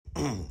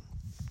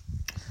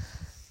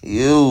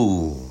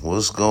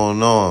What's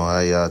going on? How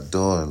y'all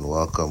doing?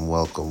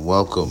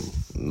 Welcome.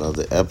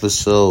 Another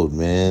episode,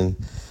 man.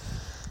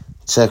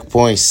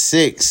 Checkpoint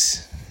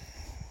 6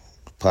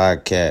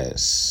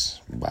 podcast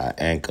by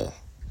Anchor.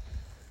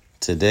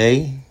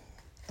 Today,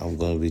 I'm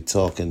going to be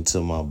talking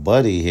to my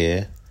buddy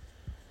here,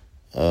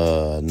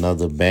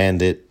 another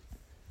bandit,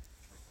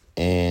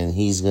 and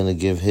he's going to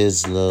give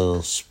his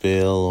little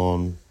spiel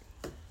on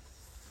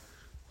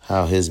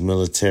how his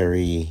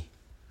military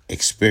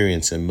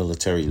experience and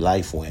military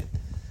life went.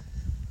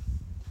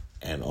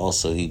 And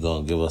also he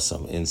gonna give us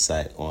some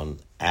insight on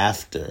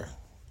after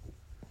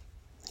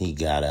he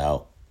got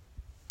out,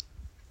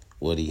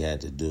 what he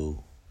had to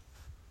do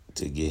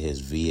to get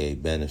his VA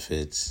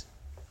benefits,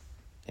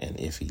 and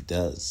if he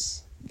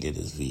does get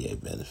his VA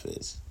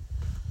benefits.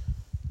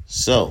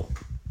 So,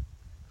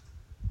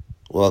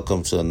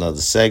 welcome to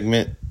another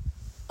segment.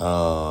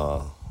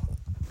 I'll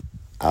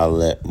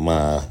let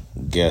my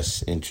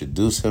guest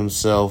introduce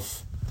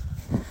himself,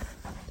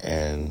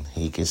 and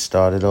he can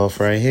start it off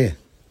right here.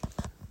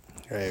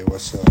 Hey,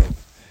 what's up?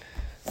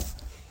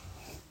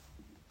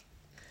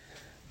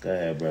 Go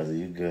ahead, brother.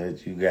 You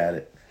good? You got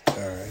it. All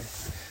right.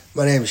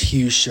 My name is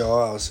Hugh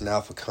Shaw. I was in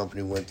Alpha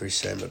Company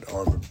 137 of the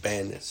Armored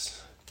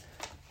Bandits.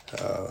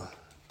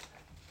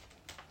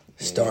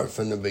 Start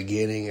from the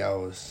beginning. I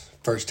was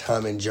first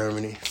time in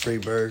Germany,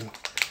 Freiburg.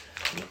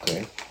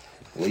 Okay.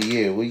 What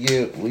year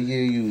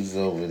you was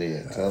over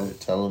there?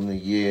 Tell them the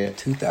year.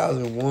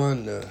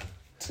 2001 to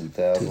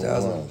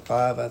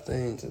 2005, I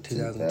think. To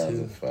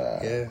 2002.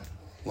 2005. Yeah,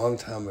 long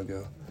time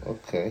ago.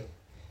 Okay.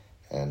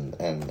 And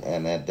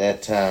at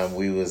that time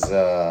we was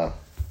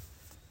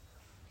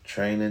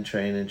training,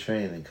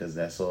 because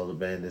that's all the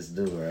bandits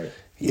do, right?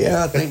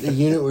 Yeah, I think the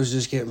unit was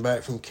just getting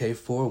back from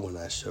K4 when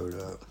I showed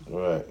up.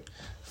 Right.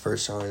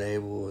 First Sergeant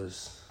Abel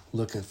was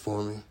looking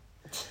for me.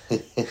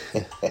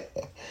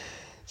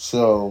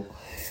 So,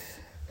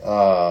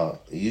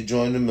 you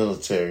joined the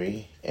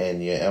military,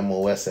 and your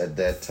MOS at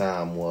that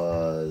time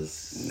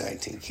was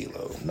 19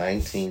 kilo.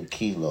 19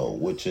 kilo,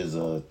 which is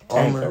a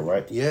tanker,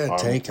 right? Yeah,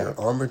 tanker.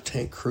 Armored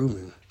tank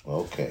crewman.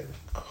 Okay,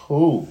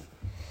 cool.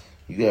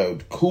 You got a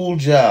cool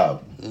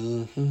job.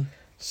 Mm-hmm.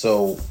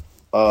 So,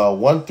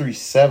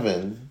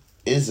 137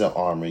 is an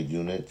armored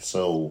unit,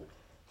 so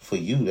for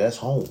you, that's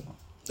home.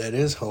 That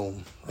is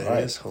home.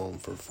 That is home.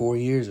 For 4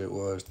 years it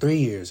was. 3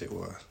 years it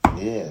was.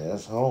 Yeah,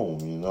 that's home,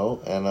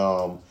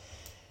 And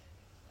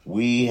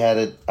we had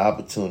an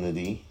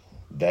opportunity,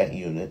 that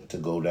unit, to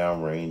go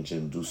downrange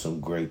and do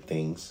some great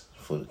things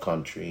for the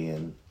country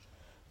and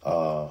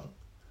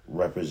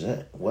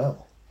represent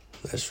well.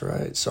 That's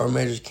right. Sergeant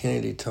Major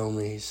Kennedy told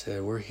me, he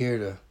said, we're here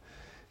to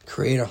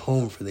create a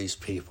home for these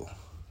people.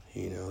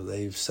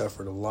 They've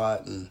suffered a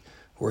lot, and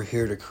we're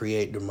here to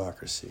create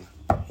democracy.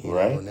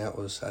 Right. And I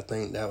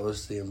think that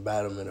was the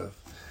embodiment of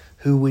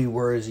who we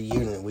were as a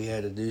unit. We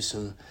had to do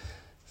some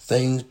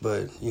things,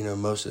 but,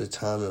 most of the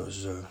time it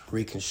was a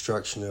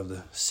reconstruction of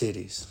the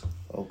cities.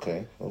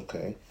 Okay.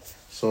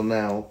 So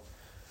now,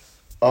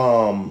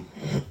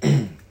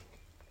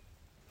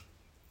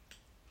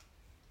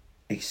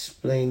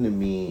 explain to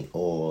me,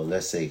 or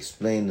let's say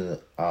explain to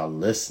our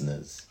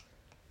listeners,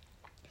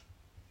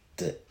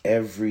 the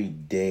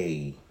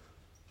everyday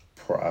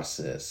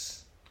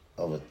process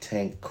of a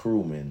tank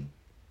crewman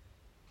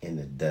in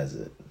the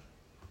desert.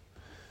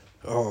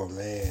 Oh,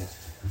 man.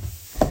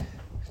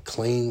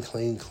 Clean.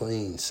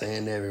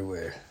 Sand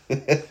everywhere.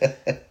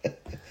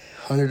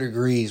 100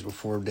 degrees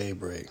before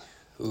daybreak.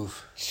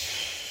 Oof.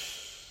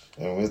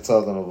 And we're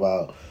talking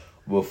about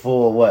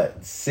before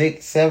what?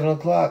 6, 7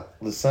 o'clock?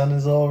 The sun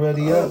is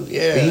already up.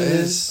 Yeah,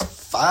 it's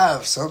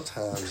 5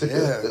 sometimes.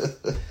 Yeah.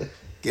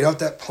 Get off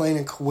that plane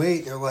in Kuwait,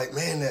 and you're like,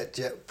 man, that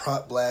jet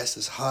prop blast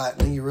is hot.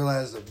 And then you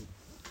realize the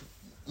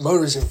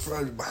motor's in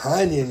front,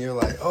 behind you, and you're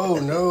like, oh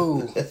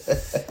no.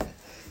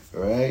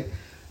 Right?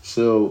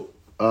 So,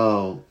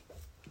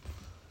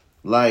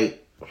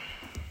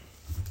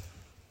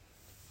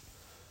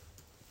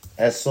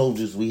 as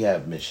soldiers, we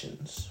have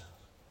missions.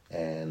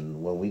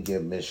 And when we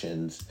get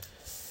missions,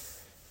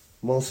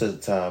 most of the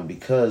time,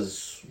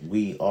 because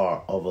we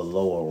are of a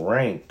lower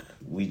rank,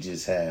 we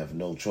just have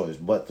no choice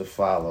but to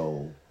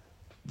follow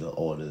the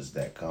orders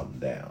that come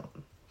down.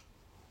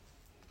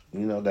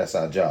 That's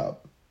our job,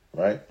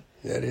 right?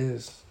 That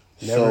is.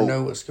 Never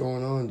know what's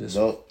going on. Just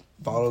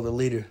follow the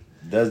leader.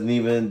 Doesn't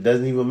even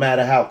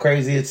matter how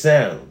crazy it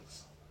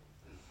sounds.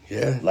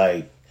 Yeah.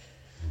 Like,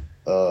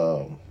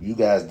 you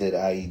guys did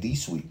IED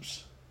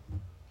sweeps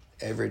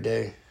every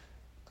day.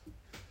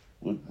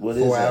 What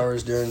 4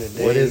 hours during the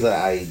day. What is an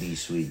IED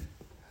sweep?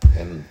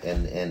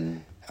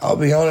 And I'll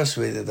be honest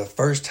with you. The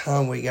first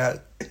time we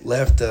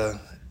left the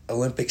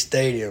Olympic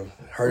Stadium,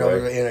 heard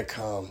over the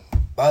intercom,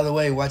 by the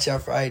way, watch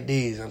out for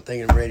IEDs. I'm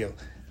thinking radio.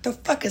 The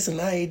fuck is an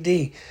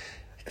IED?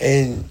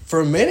 And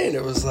for a minute,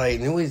 it was like,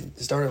 and then we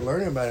started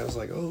learning about it. It was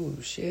like, oh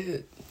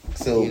shit.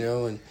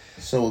 So,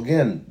 so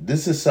again,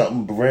 this is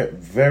something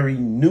very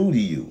new to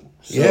you.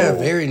 So, yeah,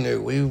 very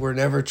new. We were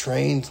never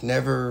trained,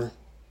 never,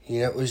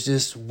 it was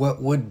just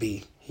what would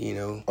be,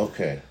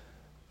 Okay.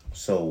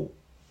 So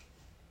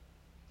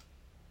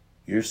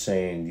you're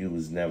saying you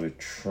was never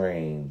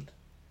trained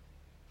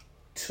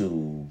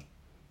to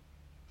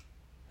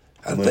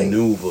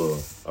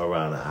maneuver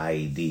around an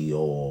IED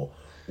or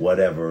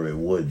whatever it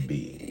would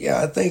be.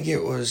 Yeah, I think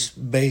it was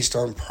based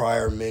on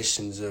prior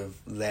missions of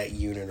that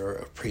unit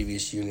or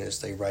previous units.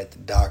 They write the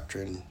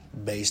doctrine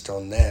based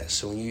on that.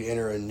 So when you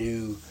enter a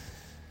new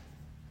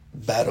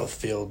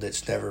battlefield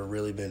that's never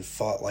really been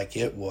fought like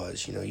it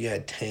was, you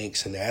had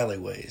tanks and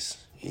alleyways.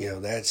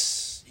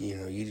 That's,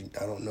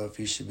 I don't know if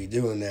you should be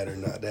doing that or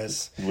not.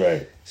 That's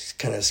right. It's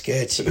kind of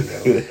sketchy, We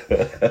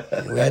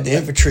had the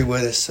infantry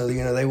with us, so,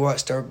 they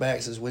watched our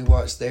backs as we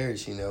watched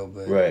theirs,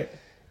 but, right.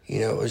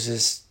 It was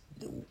just,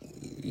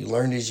 you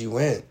learned as you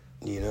went,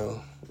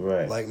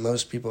 right. Like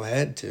most people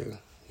had to,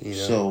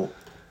 So,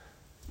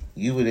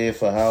 you were there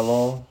for how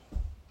long?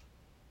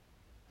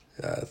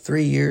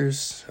 3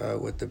 years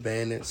with the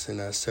bandits,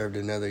 and I served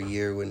another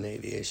year with an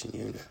aviation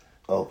unit.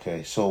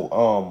 Okay,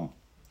 so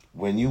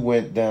when you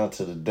went down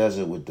to the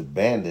desert with the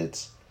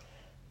bandits,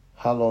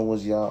 how long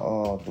was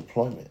your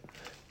deployment?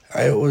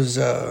 It was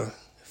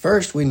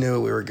first we knew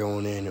we were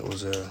going in. It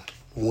was a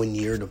 1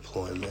 year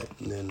deployment,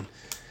 and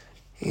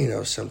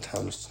then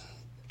sometimes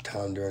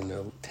time during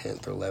the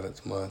 10th or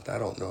 11th month. I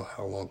don't know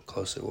how long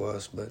close it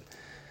was, but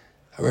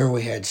I remember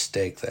we had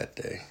steak that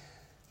day.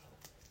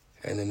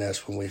 And then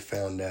that's when we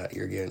found out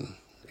you're getting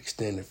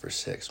extended for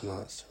 6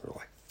 months. We're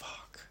like,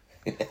 fuck.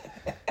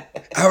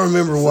 I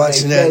remember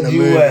watching that in the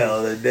movie.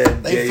 Well,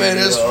 they fed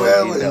us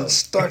well and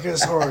stuck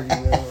us hard,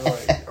 We're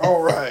like,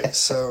 all right,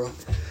 so.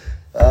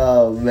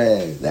 Oh,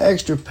 man. The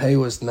extra pay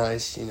was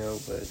nice,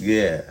 but.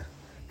 Yeah,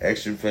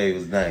 extra pay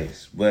was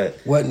nice,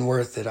 but. Wasn't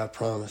worth it, I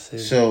promise.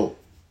 So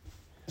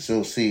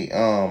see,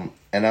 and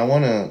I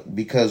want to,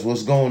 because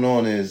what's going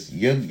on is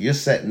you're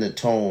setting the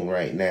tone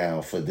right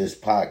now for this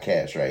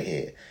podcast right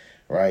here.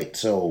 Right,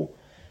 so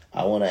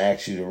I want to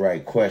ask you the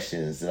right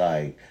questions.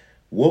 Like,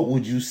 what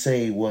would you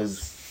say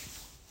was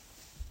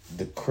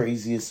the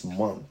craziest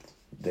month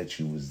that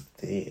you was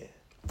there?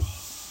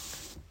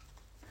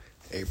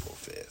 April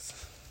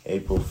 5th.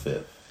 April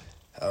 5th.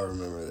 I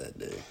remember that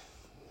day.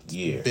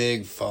 Year.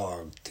 Big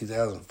fog.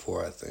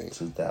 2004, I think.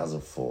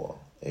 2004.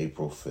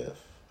 April 5th.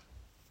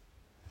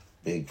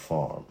 Big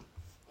farm.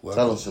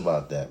 Welcome. Tell us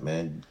about that,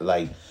 man.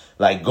 Like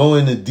go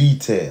into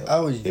detail. I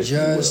was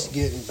just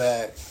getting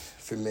back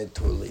from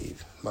mid-tour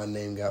leave. My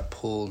name got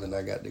pulled and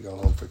I got to go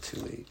home for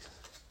 2 weeks.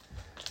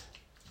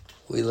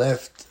 We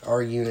left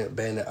our unit,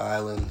 Bandit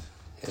Island,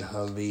 in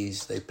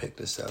Humvees. They picked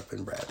us up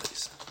in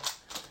Bradley's.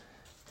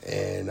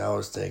 And I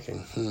was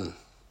thinking,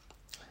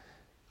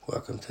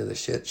 welcome to the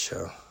shit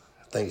show.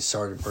 I think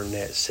Sergeant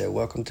Burnett said,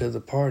 welcome to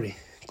the party.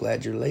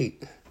 Glad you're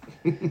late.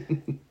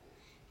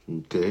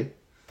 Okay.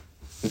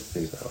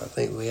 So I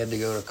think we had to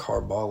go to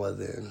Karbala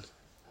then.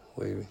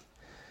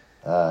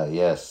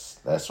 Yes.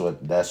 That's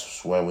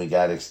when we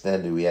got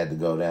extended. We had to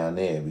go down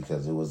there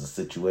because it was a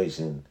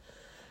situation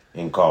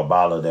in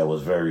Karbala that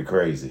was very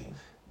crazy.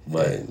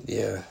 But and,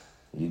 yeah.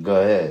 You go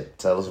ahead.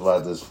 Tell us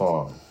about this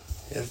farm.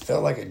 It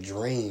felt like a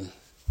dream.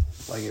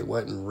 Like it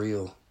wasn't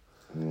real.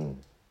 Mm.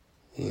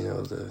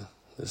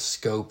 The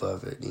scope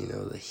of it,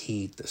 the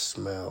heat, the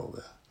smell,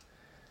 the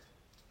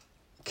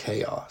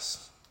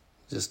chaos.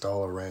 Just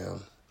all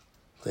around.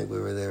 I think we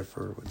were there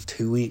for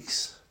 2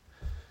 weeks.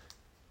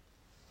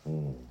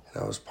 Mm.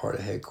 And I was part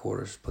of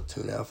headquarters,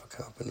 Platoon Alpha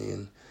Company,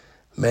 and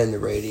manned the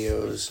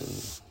radios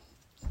and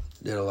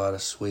did a lot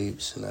of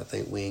sweeps. And I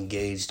think we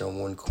engaged on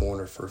one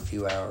corner for a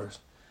few hours.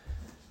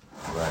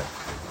 Right.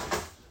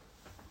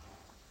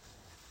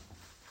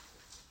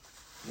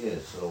 Yeah,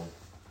 so.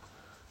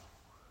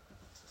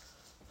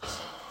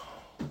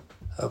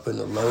 Up in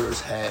the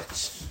loader's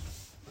hatch,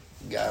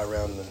 guy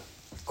around the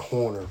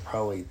corner,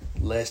 probably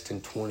less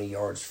than 20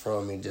 yards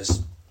from me,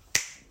 just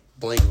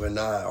blink of an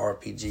eye,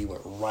 RPG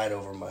went right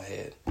over my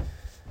head. I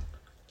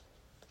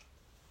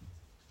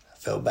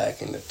fell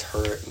back in the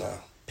turret and I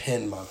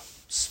pinned my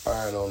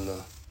spine on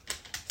the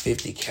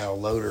 50 cal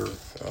loader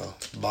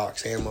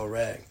box ammo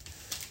rack.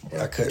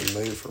 And I couldn't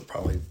move for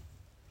probably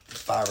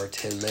 5 or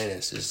 10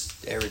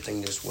 minutes.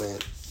 Everything just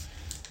went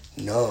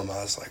numb.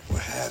 I was like,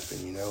 what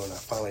happened, And I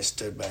finally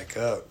stood back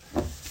up.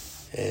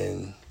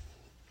 And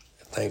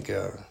I think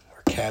our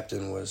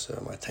captain was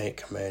my tank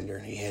commander,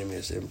 and he handed me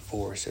his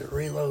M4. He said,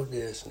 reload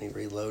this. And he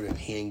reloaded, and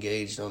he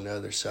engaged on the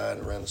other side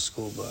around the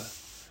school bus.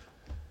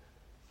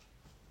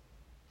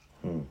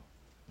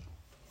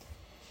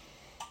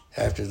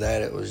 After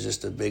that, it was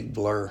just a big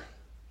blur.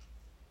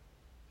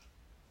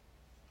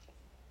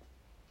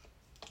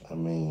 I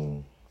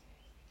mean,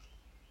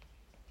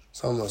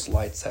 it's almost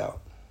lights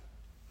out.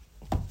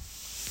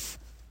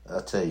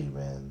 I'll tell you,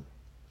 man.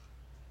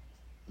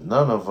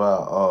 None of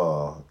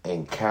our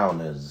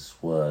encounters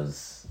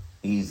was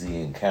easy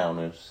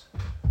encounters.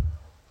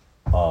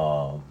 It's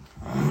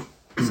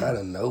out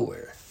of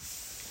nowhere.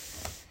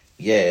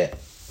 Yeah,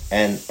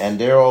 and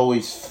they're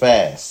always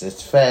fast.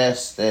 It's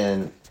fast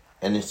and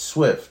it's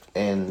swift.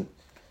 And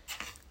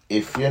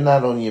if you're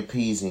not on your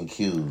P's and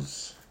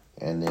Q's,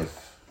 and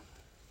if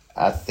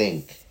I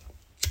think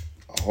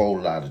whole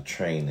lot of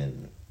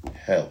training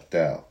helped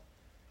out.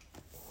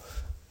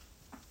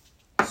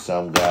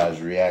 Some guys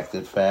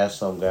reacted fast,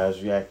 some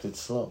guys reacted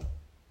slow.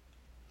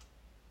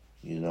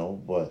 You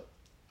know, but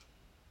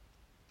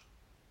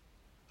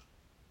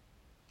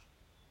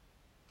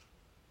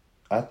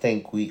I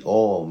think we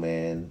all,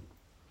 man,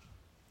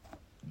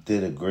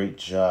 did a great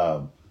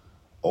job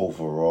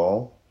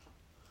overall.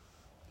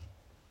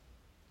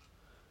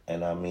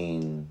 And I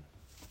mean,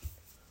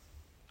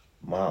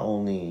 my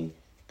only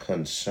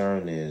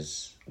concern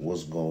is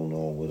what's going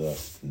on with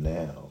us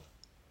now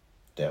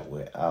that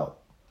we're out.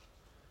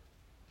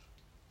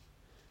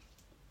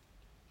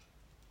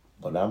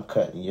 But I'm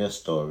cutting your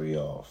story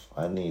off.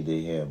 I need to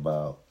hear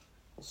about.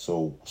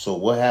 So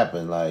what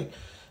happened? Like,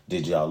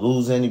 did y'all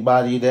lose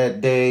anybody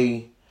that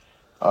day?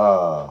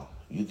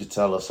 You could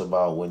tell us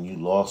about when you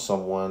lost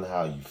someone,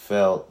 how you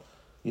felt.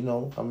 You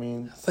know, I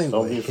mean,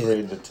 don't be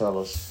afraid to tell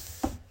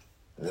us.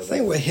 I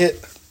think what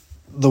hit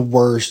the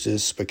worst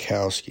is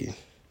Spakowski.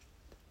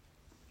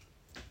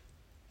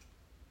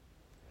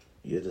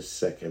 You're the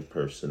second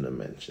person to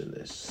mention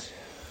this.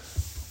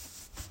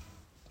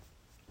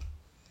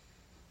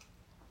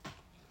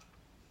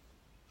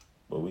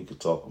 But we could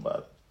talk about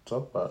it.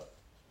 Talk about it.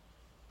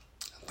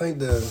 I think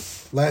the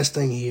last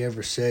thing he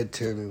ever said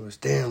to me was,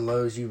 "Damn,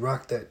 Lowe's, you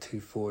rocked that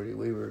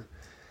 240.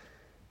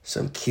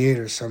 Some kid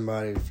or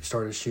somebody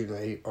started shooting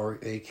an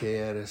AK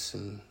at us,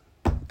 and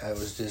I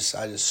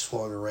just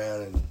swung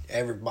around, and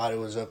everybody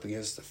was up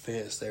against the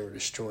fence. They were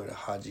destroying a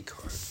Haji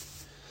cart.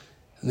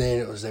 And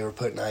then they were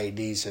putting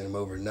IEDs in them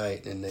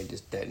overnight, and they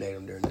just detonate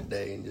them during the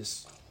day and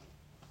just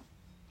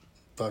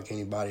fuck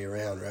anybody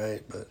around,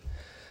 right? But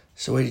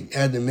so we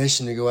had the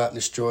mission to go out and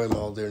destroy them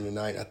all during the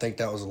night. I think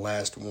that was the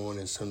last one,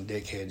 and some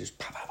dickhead just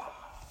pop, pop,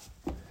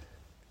 pop.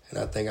 And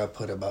I think I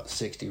put about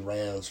 60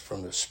 rounds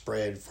from the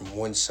spread from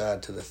one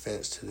side to the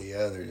fence to the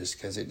other, just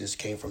because it just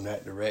came from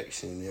that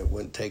direction, and it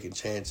wasn't taking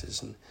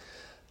chances. And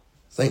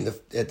I think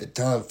at the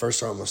time, First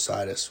Sergeant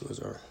Mositis was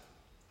our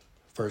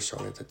first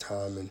sergeant at the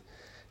time, and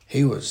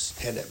he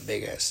had that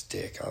big ass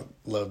stick. I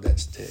loved that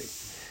stick,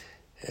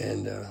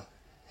 and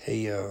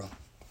he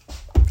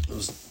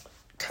was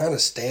kind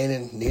of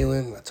standing,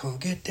 kneeling. I told him,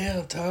 "Get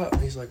down, Top."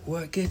 And he's like,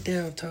 "What? Get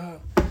down,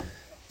 Top." And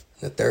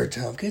the third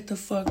time, "Get the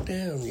fuck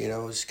down." You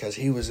know, it's because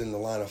he was in the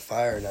line of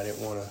fire, and I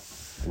didn't want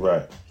to.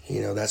 Right.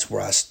 You know, that's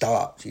where I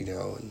stopped. You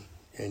know,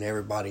 and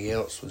everybody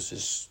else was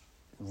just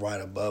right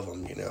above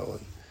him. You know,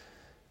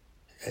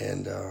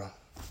 and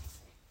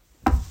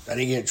I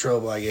didn't get in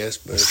trouble, I guess,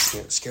 but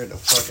it scared the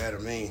fuck out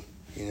of me.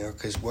 You know,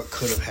 because what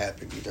could have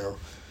happened? You know,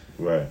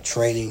 right.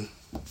 Training,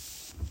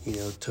 you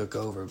know, took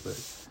over,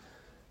 but.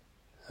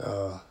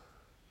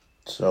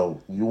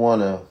 So you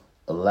want to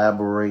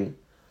elaborate?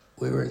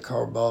 We were in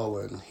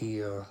Karbala, and he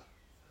was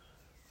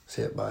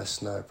hit by a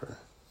sniper.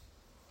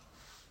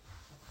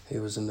 He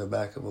was in the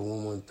back of a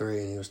 113,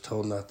 and he was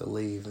told not to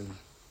leave. And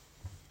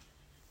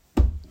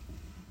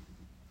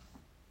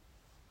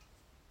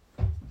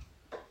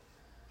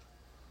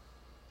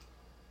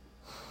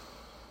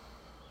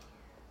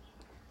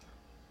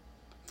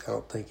I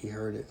don't think he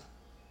heard it.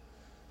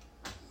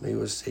 He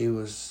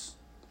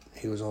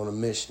was on a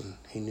mission.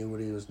 He knew what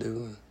he was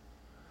doing.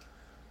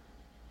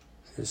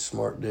 He was a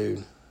smart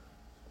dude.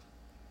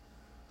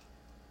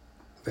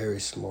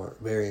 Very smart,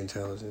 very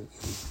intelligent.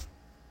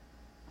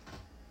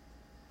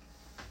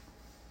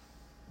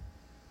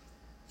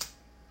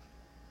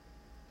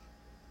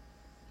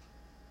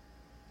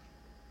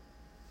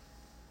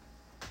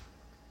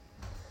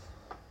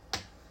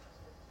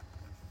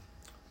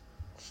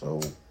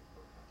 So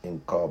in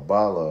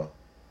Karbala,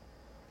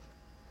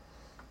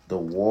 the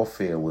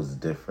warfare was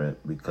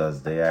different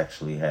because they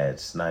actually had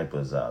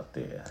snipers out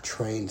there.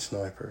 Trained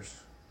snipers.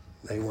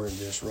 They weren't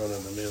just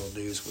run-of-the-mill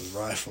dudes with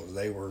rifles.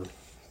 They were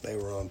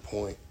on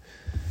point.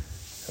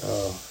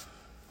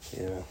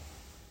 Yeah.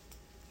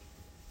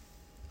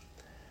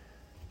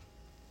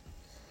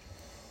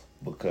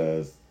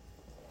 Because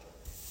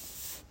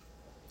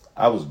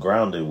I was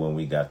grounded when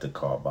we got to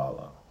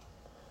Karbala.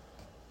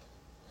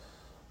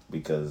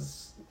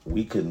 Because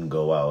we couldn't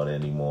go out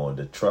anymore.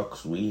 The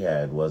trucks we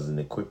had wasn't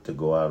equipped to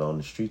go out on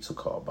the streets of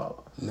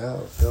Karbala.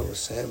 No, filled with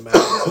sandbags.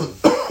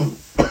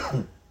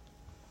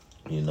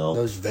 You know?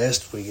 Those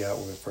vests we got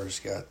when we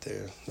first got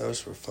there,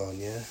 those were fun,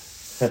 yeah.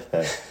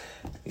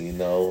 You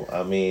know,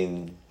 I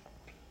mean,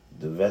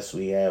 the vests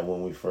we had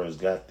when we first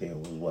got there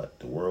was what?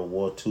 The World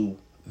War II?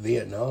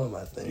 Vietnam,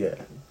 I think. Yeah.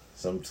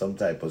 Some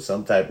type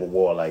of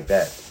war like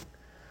that.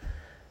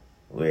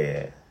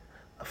 Where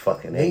a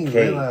fucking AK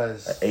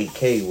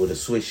would have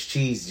switched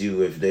cheesed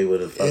you if they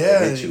would have fucking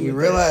hit you. You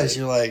realize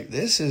you're like,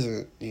 this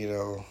isn't, you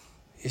know,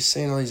 you're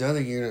seeing all these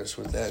other units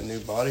with that new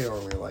body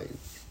armor, like,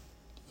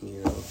 you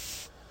know.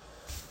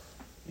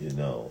 You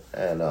know,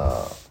 and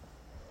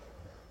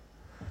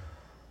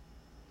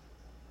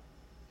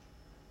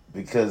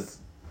because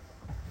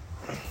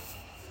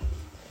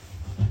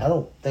I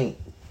don't think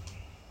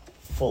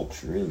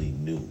folks really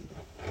knew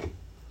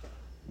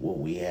what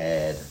we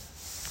had,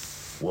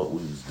 what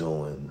we was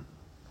doing,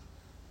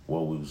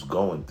 what we was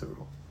going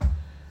through.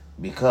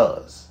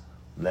 Because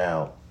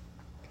now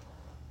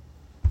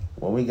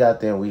When we got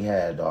there, we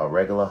had our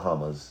regular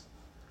Hummers.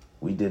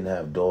 We didn't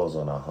have doors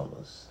on our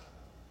Hummers.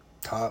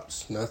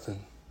 Tops,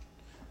 nothing.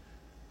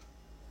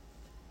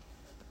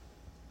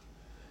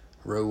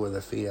 Row with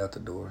their feet out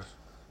the doors.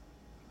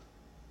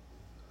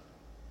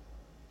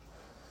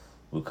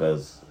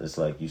 Because it's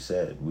like you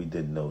said, we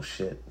didn't know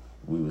shit.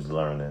 We was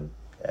learning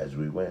as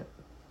we went.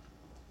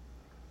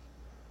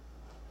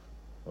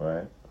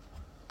 Right?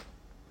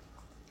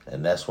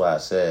 And that's why I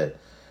said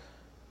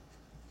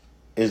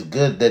it's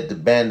good that the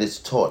bandits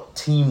taught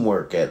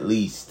teamwork at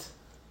least.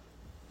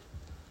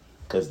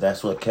 Because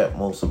that's what kept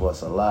most of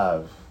us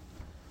alive,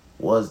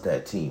 was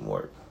that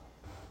teamwork.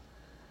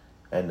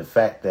 And the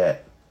fact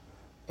that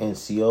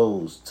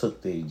NCOs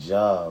took their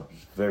jobs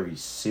very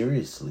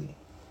seriously.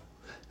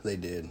 They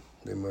did.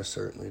 They most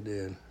certainly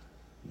did.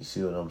 You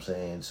see what I'm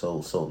saying?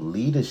 So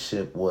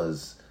leadership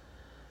was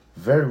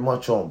very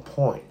much on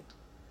point.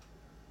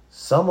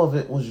 Some of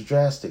it was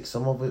drastic.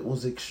 Some of it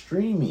was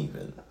extreme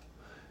even.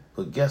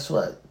 But guess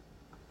what?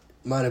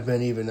 Might have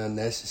been even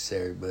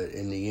unnecessary, but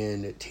in the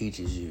end, it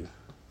teaches you.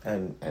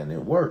 And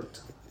it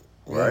worked.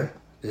 Right? Yeah.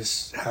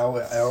 This how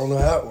I don't know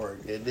how it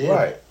worked. It did.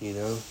 Right. You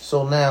know?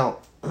 So now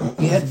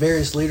you had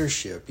various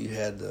leadership. You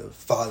had the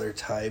father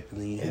type,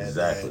 and then you had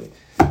exactly.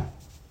 that,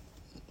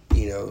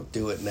 you know,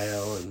 do it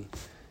now, and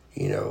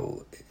you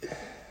know,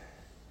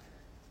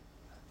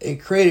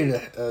 it created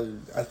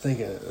I think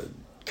a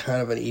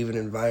kind of an even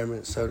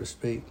environment, so to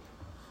speak.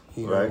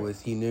 You know,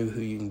 with you knew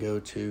who you can go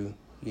to,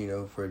 you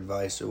know, for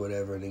advice or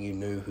whatever, and then you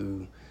knew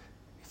who,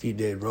 if you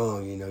did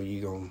wrong, you know,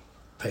 you gonna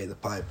pay the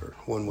piper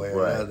one way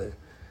or another.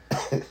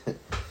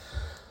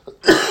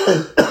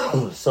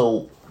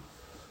 So,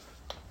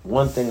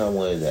 one thing I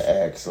wanted to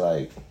ask,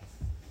 like,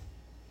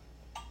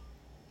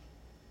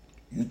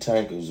 you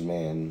tankers,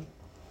 man,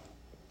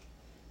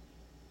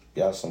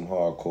 y'all some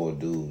hardcore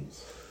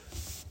dudes.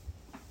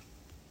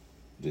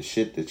 The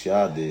shit that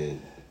y'all did.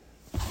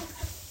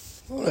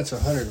 Well, it's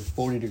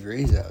 140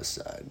 degrees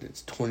outside.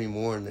 It's 20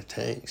 more in the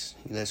tanks,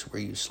 and that's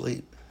where you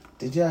sleep.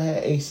 Did y'all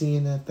have AC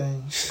in that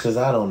thing? Because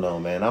I don't know,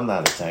 man. I'm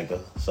not a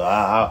tanker, so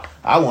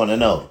I want to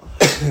know.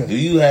 Do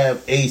you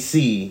have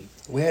AC?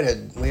 We had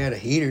a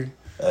heater.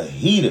 A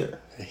heater?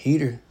 A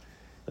heater.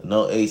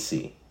 No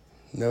AC.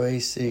 No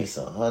AC. It's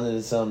 100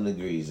 and something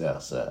degrees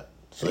outside.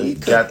 So you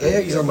cooked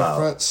eggs on the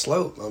front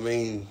slope. I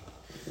mean,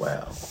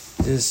 wow.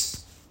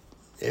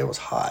 It was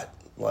hot,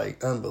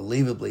 like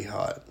unbelievably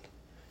hot.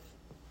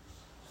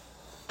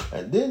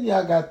 And then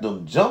y'all got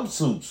them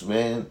jumpsuits,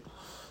 man.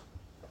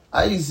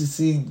 I used to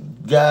see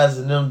guys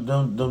in them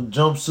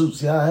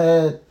jumpsuits y'all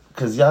had,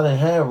 cause y'all didn't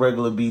have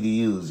regular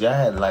BDUs. Y'all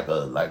had like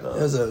a it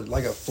was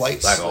like a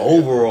flight like an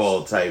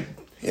overall type.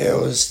 Yeah,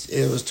 it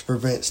was to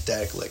prevent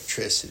static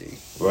electricity.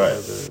 Right. You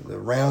know, the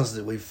rounds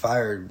that we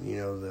fired, you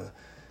know, the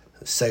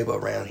Sabo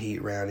round,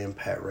 heat round,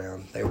 impact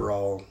round, they were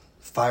all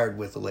fired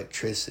with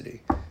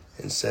electricity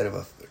instead of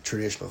a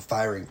traditional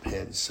firing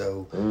pin.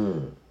 So,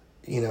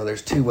 you know,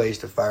 there's two ways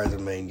to fire the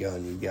main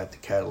gun. You've got the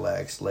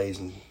Cadillacs,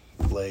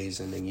 Blaze,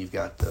 and then you've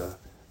got the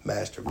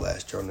Master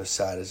Blaster on the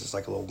side. It's just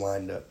like a little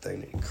wind-up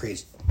thing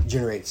that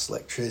generates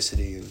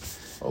electricity. And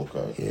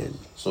okay.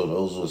 So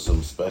those were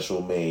some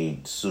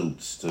special-made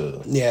suits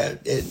to... Yeah,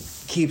 it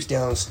keeps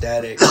down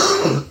static.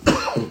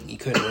 You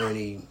couldn't wear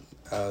any,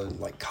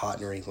 like,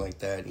 cotton or anything like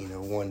that. You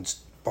know, one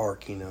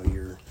spark, you know,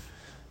 you're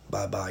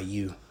bye-bye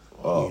you.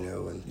 Oh, you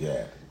know, and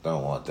yeah,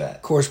 don't want that.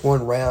 Of course,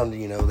 one round,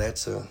 you know,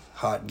 that's a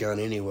hot gun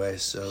anyway.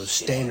 So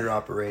standard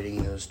operating,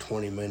 you know, is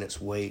 20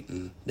 minutes wait,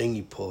 and then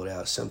you pull it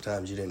out.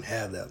 Sometimes you didn't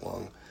have that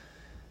long.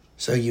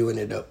 So you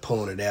ended up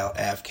pulling it out,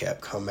 aft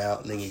cap come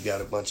out, and then you got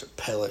a bunch of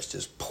pellets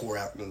just pour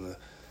out into the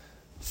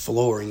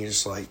floor, and you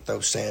just like throw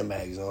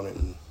sandbags on it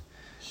and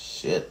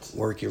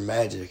work your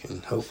magic,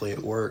 and hopefully it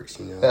works,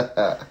 you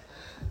know.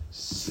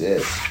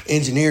 Shit.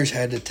 Engineers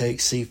had to take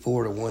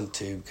C4 to one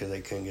tube because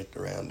they couldn't get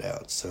the round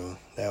out. So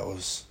that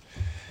was,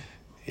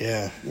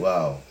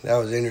 wow, that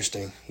was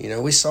interesting. You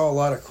know, we saw a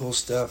lot of cool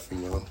stuff. You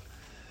know,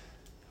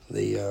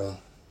 the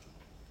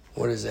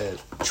what is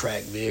that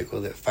track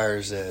vehicle that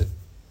fires that?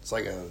 It's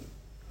like a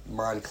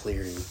mine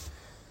clearing.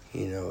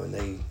 You know, and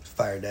they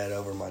fired that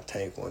over my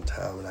tank one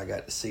time, and I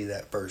got to see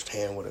that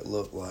firsthand what it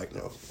looked like,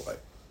 and I was like,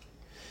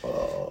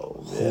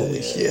 oh,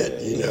 holy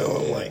shit, you know,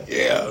 I'm like,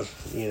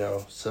 you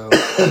know, so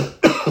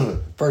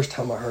first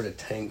time I heard a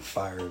tank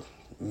fired,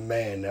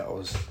 man, that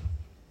was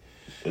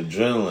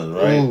adrenaline,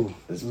 right? Ooh,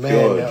 it's man,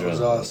 pure that adrenaline.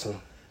 was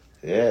awesome.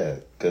 Yeah,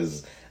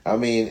 because, I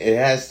mean, it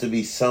has to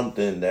be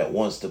something that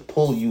wants to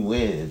pull you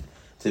in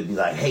to be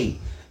like, hey,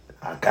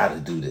 I got to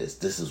do this.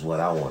 This is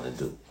what I want to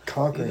do.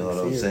 Conquering you know what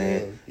fear, I'm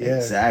saying? Man. Yeah.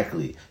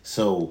 Exactly.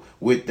 So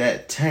with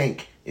that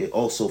tank, it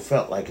also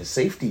felt like a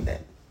safety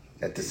net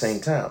at the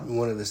same time.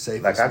 One of the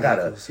safest. Like I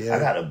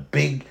got a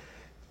big,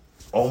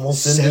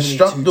 almost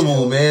indestructible,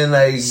 ton, man.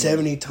 Like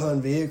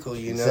 70-ton vehicle.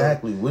 You know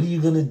exactly. What are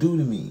you gonna do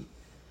to me?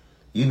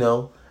 You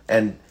know,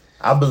 and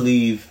I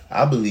believe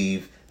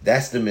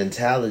that's the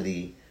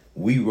mentality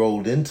we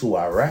rolled into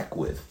Iraq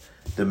with.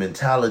 The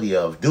mentality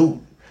of,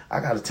 dude, I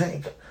got a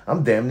tank.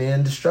 I'm damn near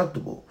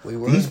indestructible.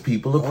 These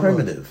people are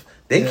primitive.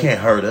 They can't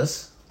hurt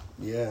us.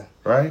 Yeah.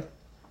 Right?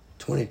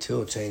 22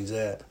 will change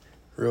that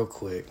real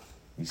quick.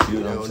 You see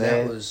what I'm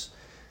saying? And that was,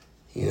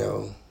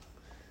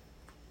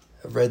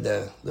 I've read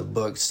the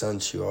book Sun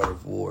Tzu Art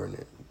of War, and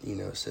it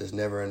says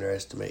never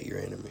underestimate your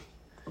enemy.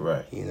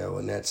 Right.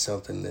 And that's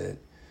something that,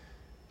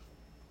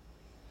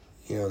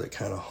 that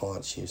kind of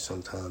haunts you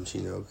sometimes,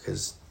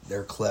 because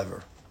they're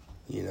clever,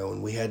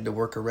 and we had to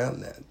work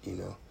around that,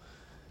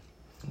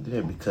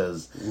 Yeah,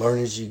 because learn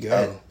as you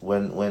go.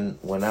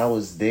 When I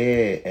was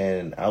there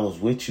and I was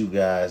with you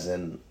guys,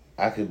 and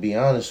I could be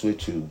honest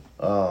with you,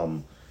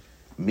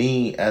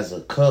 me as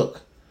a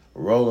cook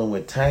rolling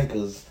with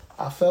tankers,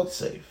 I felt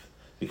safe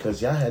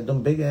because y'all had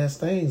them big ass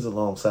things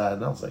alongside,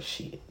 and I was like,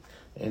 shit,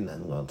 ain't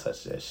nothing gonna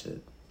touch that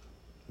shit,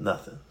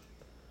 nothing.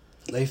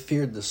 They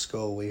feared the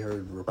skull. We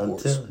heard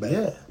reports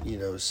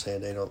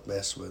saying they don't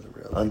mess with it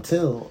really.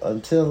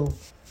 Until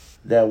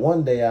that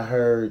one day I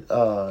heard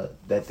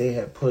that they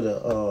had put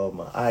a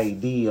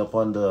IED up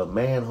under a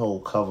manhole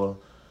cover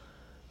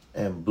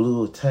and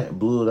blew it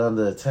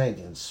under a tank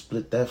and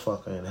split that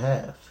fucker in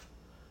half.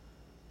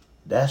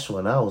 That's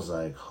when I was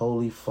like,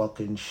 holy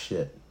fucking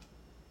shit.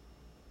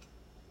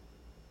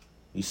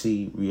 You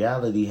see,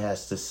 reality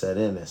has to set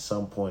in at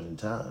some point in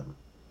time.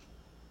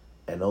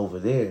 And over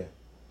there,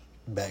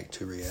 back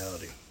to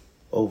reality.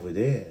 Over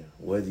there,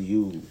 whether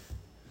you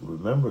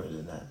remember it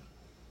or not,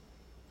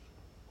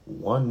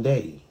 one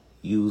day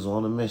you was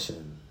on a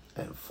mission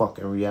and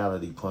fucking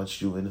reality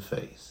punched you in the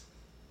face.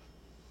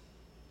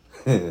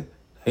 And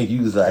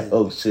you was like,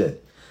 oh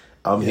shit,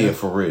 I'm here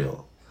for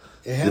real.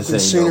 It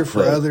happens sooner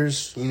for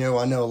others. I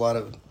know a lot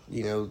of,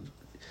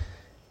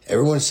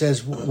 everyone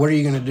says, what are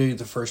you going to do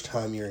the first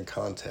time you're in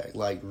contact?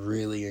 Like,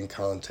 really in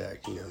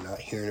contact, not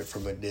hearing it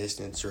from a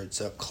distance or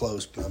it's up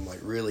close, but I'm like,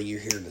 really, you're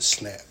hearing the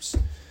snaps.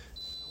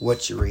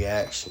 What's your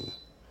reaction?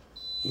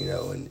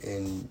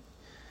 And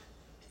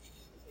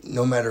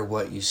no matter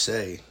what you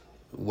say,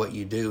 what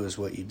you do is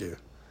what you do.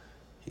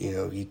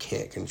 You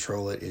can't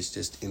control it. It's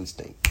just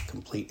instinct,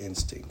 complete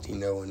instinct,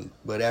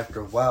 but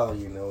after a while,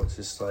 it's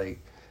just like,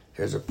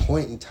 there's a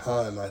point in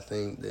time, I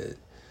think, that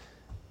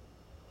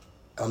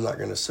I'm not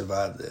going to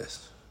survive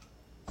this.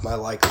 My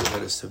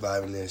likelihood of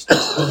surviving this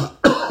just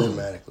dropped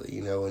dramatically,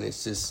 and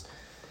it's just,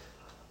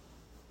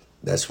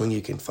 that's when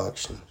you can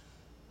function.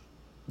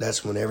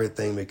 That's when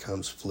everything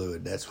becomes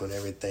fluid. That's when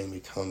everything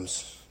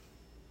becomes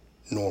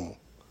normal.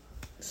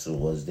 So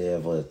was there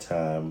ever a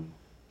time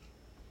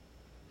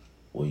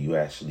where you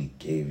actually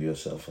gave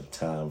yourself a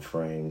time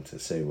frame to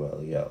say,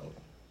 well, yo,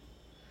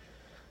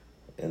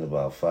 in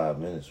about 5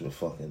 minutes, we're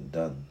fucking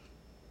done?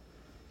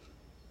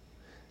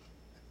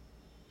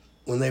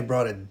 When they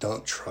brought a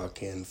dump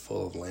truck in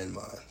full of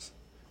landmines,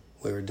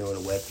 we were doing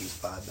a weapons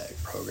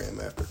buyback program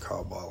after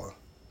Karbala.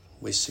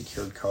 We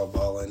secured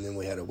Karbala, and then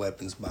we had a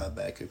weapons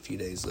buyback a few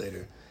days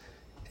later.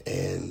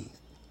 And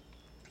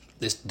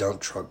this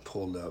dump truck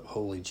pulled up.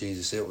 Holy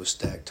Jesus, it was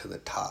stacked to the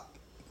top.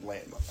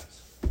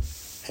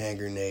 Landmines. Hand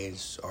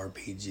grenades,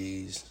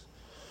 RPGs.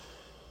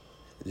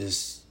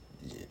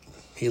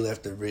 He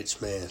left a rich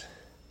man.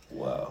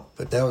 Wow.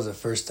 But that was the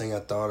first thing I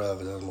thought of.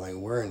 And I'm like,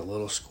 we're in a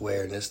little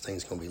square, and this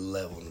thing's going to be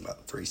leveled in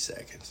about 3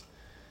 seconds.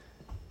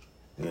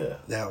 Yeah.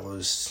 That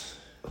was...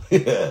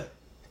 Yeah.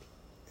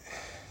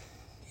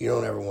 You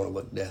don't ever want to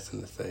look death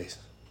in the face.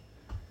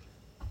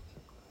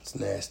 It's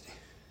nasty.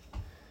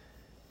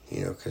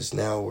 Because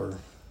now we're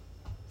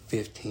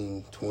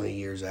 15, 20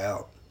 years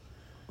out.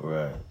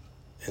 Right.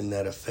 And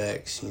that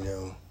affects,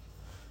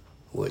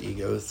 what you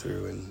go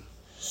through. And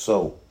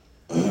so,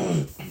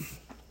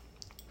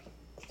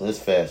 let's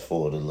fast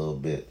forward a little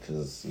bit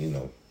because,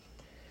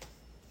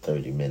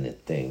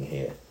 30-minute thing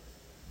here.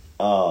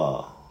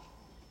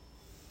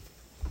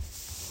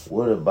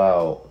 What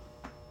about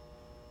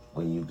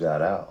when you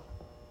got out?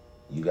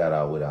 You got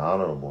out with an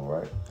honorable,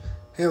 right?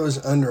 It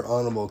was under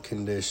honorable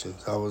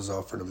conditions. I was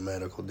offered a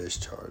medical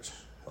discharge.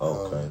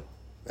 Okay.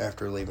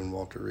 After leaving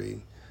Walter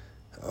Reed.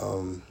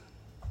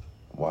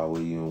 Why were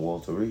you in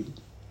Walter Reed?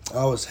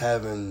 I was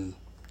having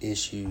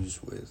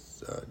issues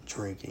with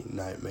drinking,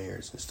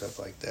 nightmares, and stuff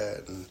like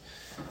that, and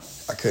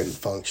I couldn't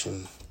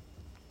function.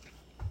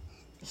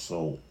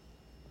 So,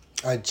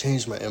 I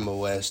changed my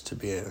MOS to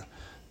be a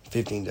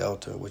 15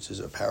 Delta, which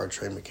is a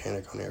powertrain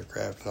mechanic on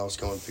aircraft, and I was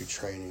going through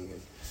training,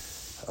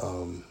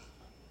 and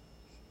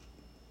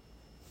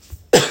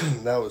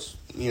that was,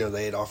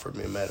 they had offered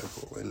me a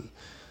medical, and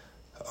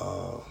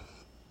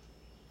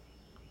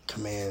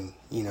command,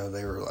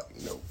 they were like,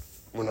 no,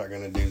 we're not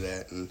going to do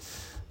that, and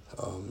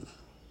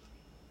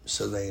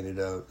so they ended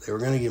up, they were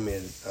going to give me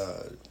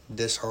a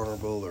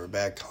dishonorable or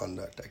bad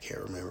conduct, I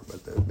can't remember,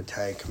 but the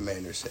battalion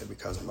commander said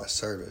because of my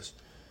service,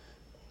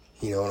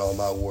 and all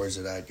my awards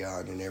that I'd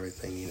gotten and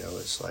everything,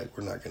 it's like,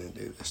 we're not going to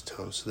do this to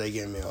them. So they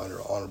gave me under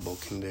honorable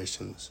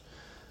conditions.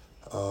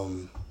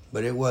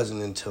 But it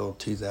wasn't until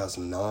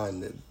 2009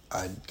 that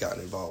I'd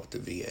gotten involved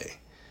with the VA.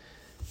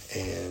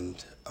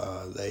 And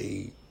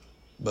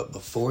but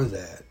before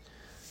that,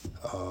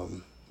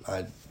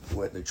 I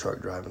went to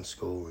truck driving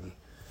school and,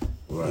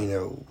 Right. you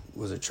know,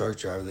 was a truck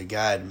driver. The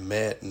guy I'd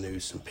met knew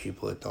some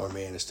people at the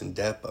Army Anniston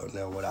Depot.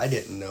 Now, what I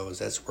didn't know is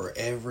that's where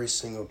every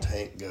single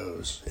tank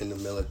goes in the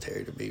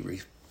military to be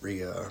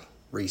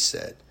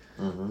reset.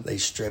 Mm-hmm. They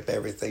strip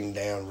everything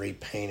down,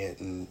 repaint it,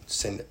 and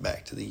send it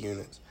back to the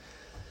units.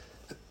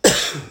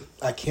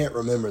 I can't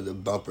remember the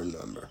bumper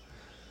number,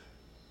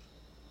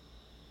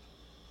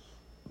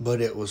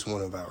 but it was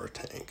one of our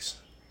tanks.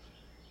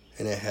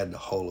 And it had the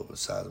hole of the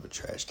size of a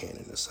trash can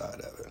in the side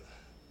of it.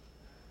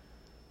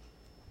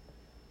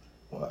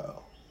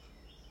 Wow.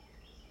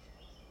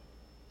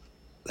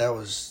 That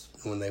was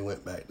when they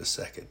went back the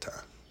second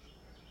time.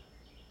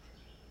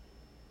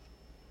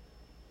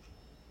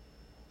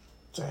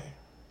 Damn.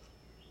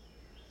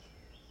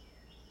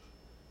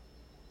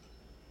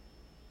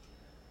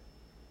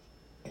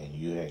 And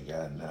you had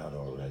gotten out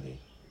already,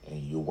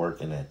 and you're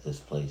working at this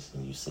place,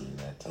 and you seen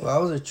that tank. Well, I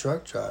was a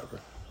truck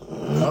driver.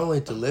 I only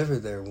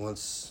delivered there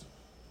once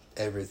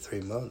every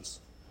 3 months.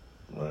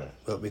 Right.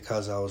 But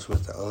because I was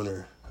with the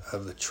owner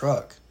of the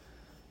truck,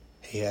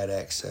 he had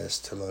access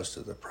to most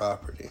of the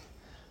property.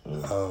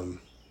 Mm.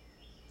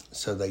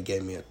 So they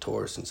gave me a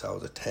tour since I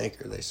was a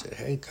tanker. They said,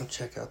 hey, come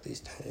check out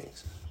these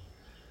tanks.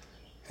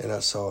 And I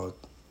saw a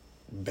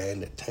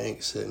Bandit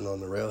tank sitting on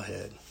the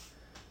railhead.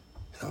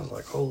 And I was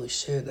like, holy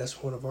shit,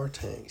 that's one of our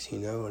tanks, you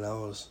know? And I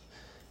was,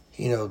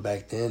 you know,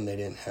 back then they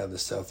didn't have the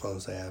cell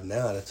phones they have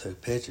now. And I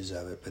took pictures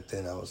of it. But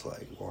then I was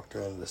like, walked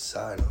around to the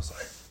side and I was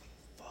like,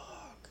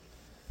 fuck.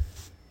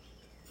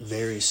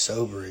 Very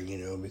sobering, you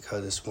know,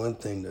 because it's one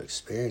thing to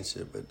experience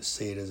it, but to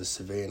see it as a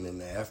civilian in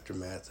the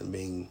aftermath and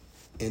being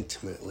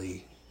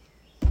intimately,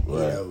 you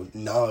Right. know,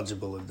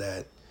 knowledgeable of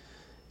that,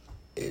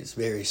 it's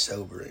very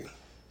sobering.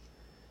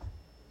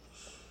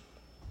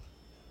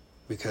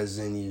 Because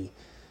then you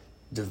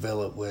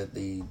develop what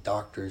the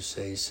doctors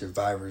say,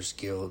 survivor's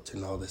guilt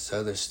and all this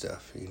other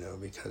stuff, you know,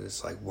 because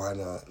it's like, why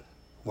not?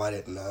 Why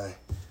didn't I?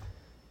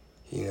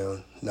 You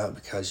know, not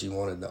because you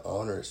wanted the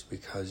honors,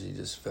 because you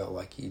just felt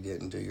like you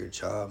didn't do your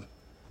job.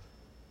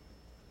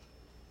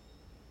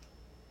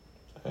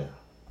 Yeah.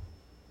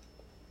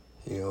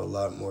 You know, a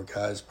lot more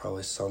guys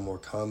probably saw more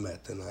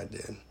combat than I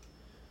did.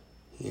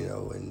 You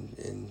know,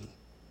 and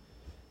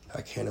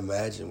I can't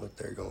imagine what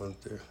they're going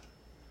through.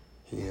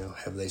 You know,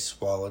 have they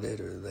swallowed it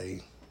or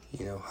they,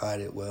 you know, hide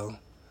it well?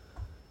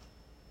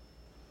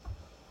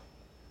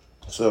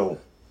 So,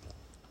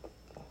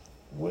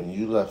 when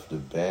you left the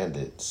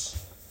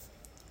Bandits,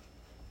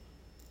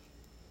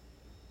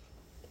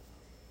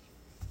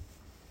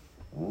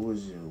 what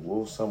was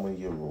some of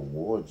your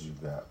rewards you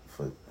got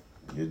for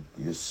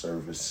your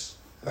service?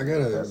 I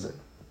got That's it.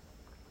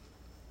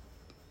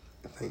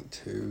 I think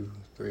 2,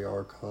 3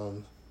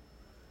 RCOMs,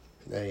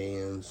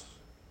 AMs.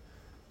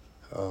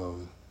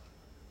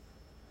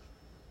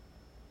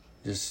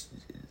 Just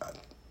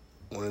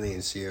one of the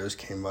NCOs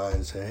came by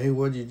and said, hey,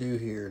 what'd you do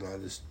here? And I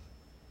just,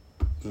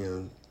 you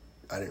know,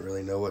 I didn't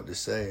really know what to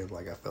say.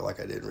 Like, I felt like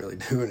I didn't really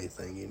do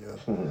anything, you know.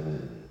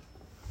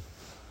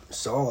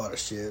 Saw a lot of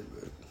shit,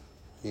 but,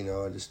 you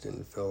know, I just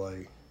didn't feel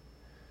like,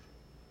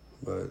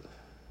 but.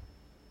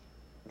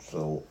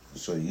 So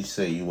you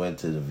say you went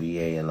to the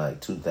VA in like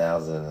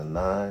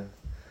 2009?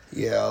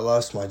 Yeah, I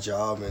lost my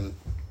job and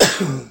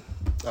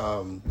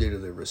due to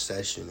the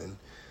recession, and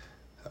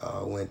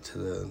went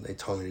to they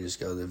told me to just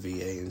go to the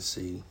VA and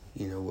see,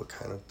 you know, what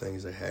kind of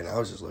things they had. And I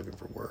was just looking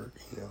for work,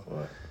 you know.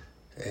 Right.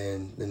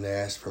 And then they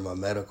asked for my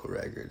medical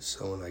records.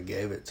 So when I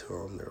gave it to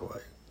them, they're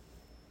like,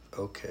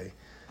 okay.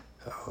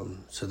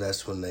 So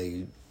that's when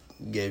they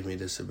gave me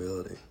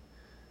disability.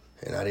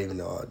 And I didn't even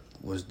know I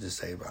was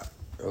disabled.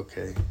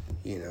 Okay,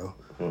 you know.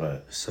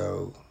 Right.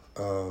 So,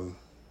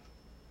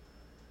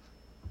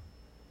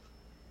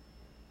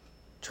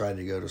 tried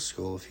to go to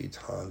school a few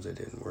times. It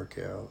didn't work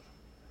out.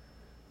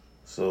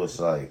 So it's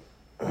like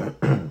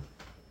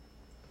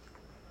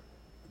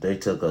they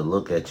took a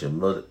look at your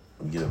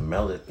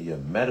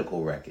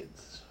medical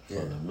records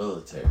from the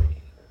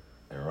military,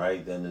 and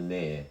right then and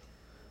there,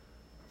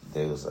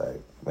 they was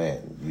like,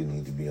 "Man, you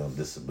need to be on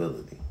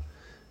disability."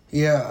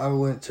 Yeah, I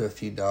went to a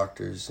few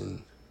doctors,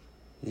 and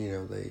you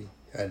know they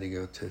had to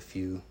go to a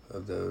few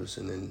of those,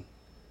 and then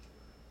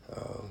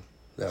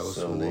that was.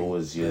 So when what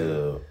was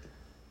your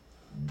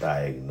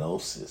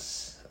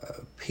diagnosis?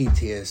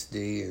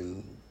 PTSD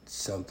and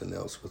something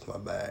else with my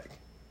back,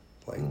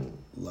 like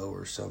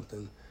lower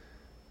something.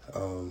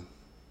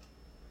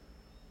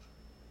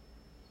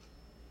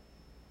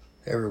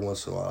 Every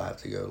once in a while I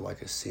have to go to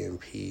like a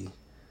CMP,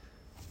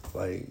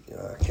 like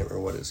I can't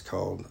remember what it's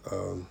called.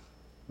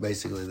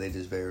 Basically they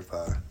just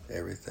verify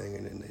everything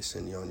and then they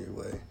send you on your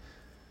way.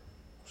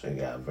 So you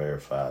got to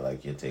verify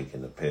like you're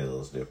taking the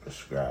pills they're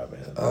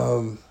prescribing.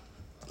 Well,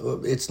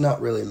 it's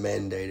not really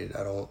mandated.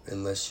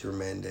 Unless you're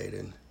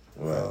mandated.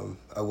 Right.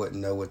 I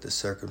wouldn't know what the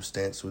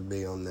circumstance would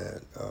be on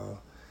that.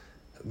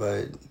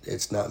 But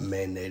it's not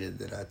mandated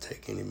that I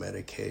take any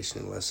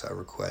medication unless I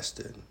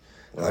request it.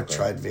 Okay. I've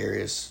tried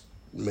various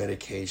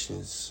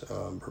medications,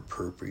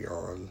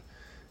 bupropion,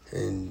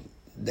 and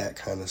that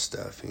kind of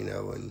stuff, you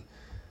know, and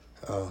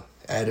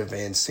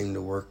Ativan seemed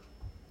to work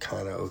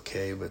kind of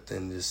okay, but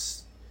then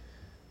just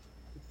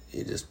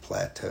it just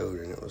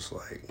plateaued, and it was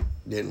like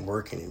didn't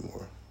work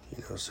anymore.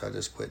 So I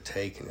just quit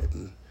taking it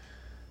and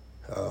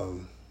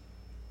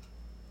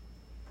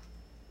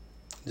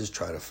just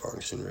try to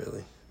function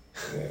really.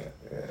 Yeah,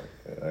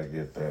 I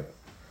get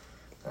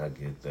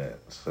that.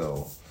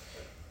 So,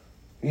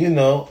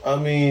 I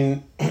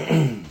mean,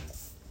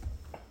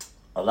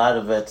 a lot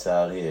of vets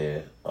out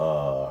here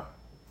are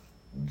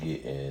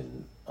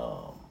getting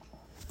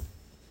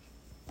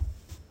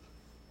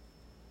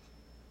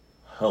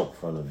help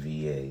from the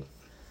VA.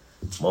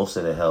 Most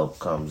of the help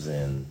comes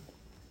in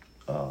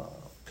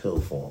pill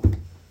form,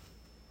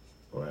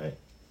 right?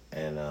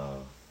 And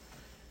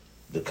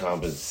the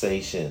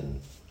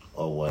compensation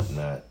or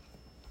whatnot,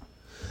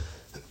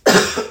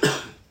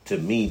 to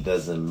me,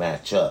 doesn't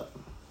match up.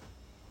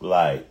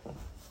 Like,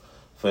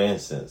 for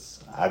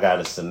instance, I got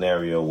a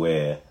scenario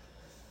where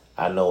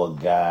I know a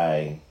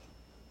guy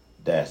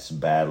that's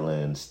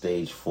battling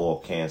stage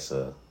 4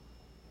 cancer,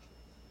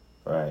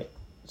 right?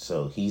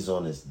 So he's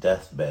on his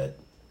deathbed,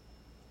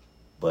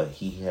 but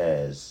he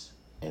has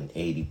an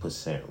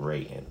 80%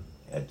 rating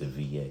at the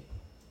VA.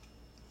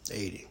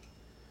 80.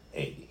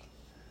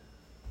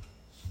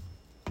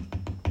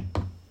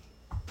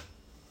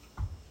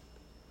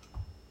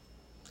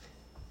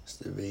 It's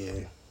the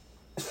VA.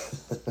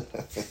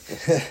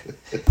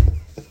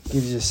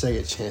 Gives you a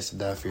second chance to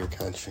die for your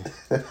country.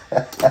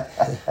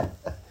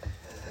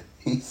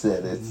 He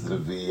said it's the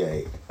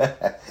VA.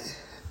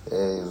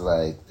 And he's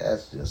like,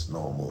 that's just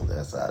normal.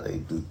 That's how they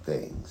do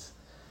things.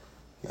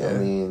 Yeah. I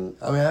mean,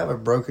 I have a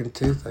broken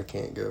tooth. I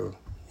can't go,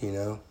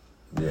 Yeah.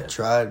 I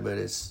tried, but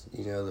it's,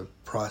 the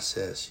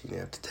process. You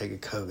have to take a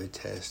COVID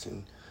test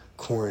and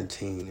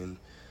quarantine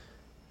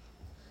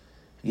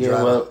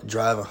and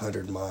drive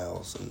 100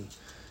 miles. And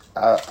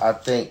I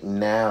think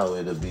now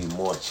it'll be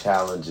more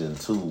challenging,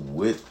 too,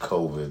 with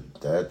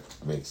COVID. That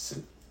makes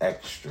it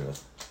extra.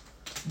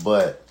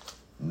 But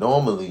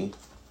normally,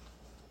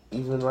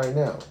 even right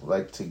now,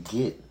 like to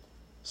get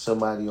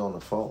somebody on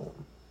the phone,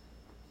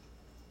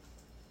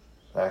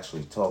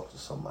 actually talk to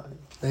somebody.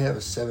 They have a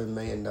 $7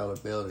 million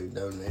building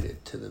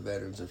donated to the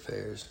Veterans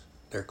Affairs.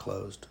 They're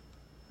closed.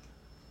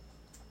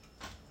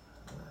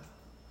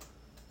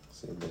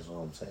 See, that's what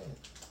I'm saying.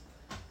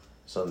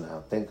 So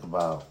now think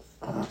about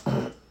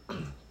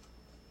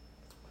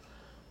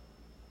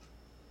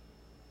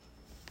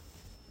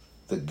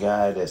the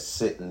guy that's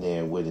sitting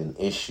there with an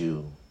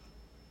issue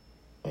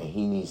and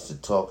he needs to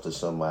talk to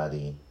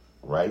somebody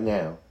right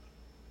now,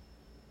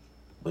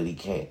 but he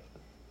can't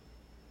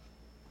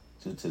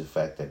due to the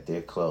fact that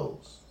they're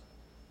closed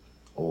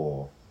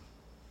or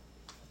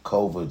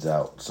COVID's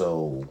out.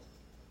 So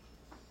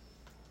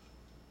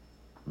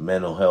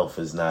mental health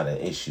is not an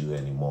issue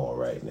anymore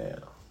right now.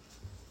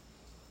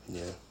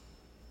 Yeah.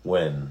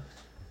 When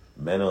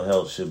mental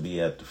health should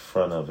be at the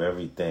front of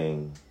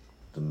everything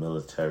the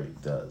military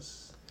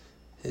does.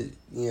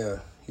 Yeah,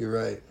 you're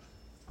right.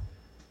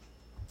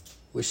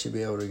 We should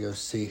be able to go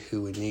see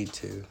who we need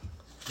to,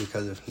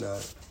 because if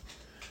not,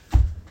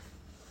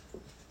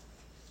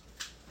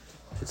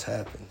 it's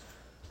happened.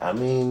 I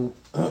mean,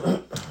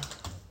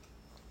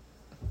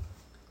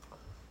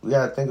 we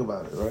gotta think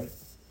about it, right?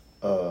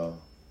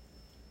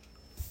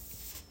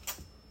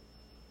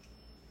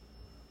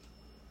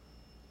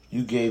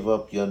 You gave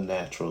up your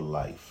natural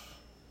life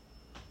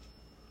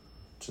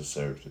to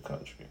serve the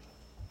country.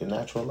 Your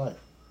natural life.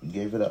 You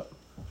gave it up.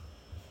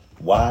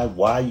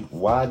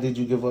 Why did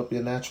you give up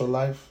your natural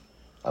life?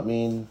 I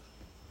mean,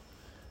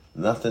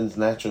 nothing's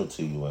natural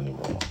to you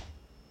anymore.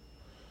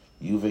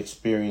 You've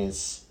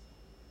experienced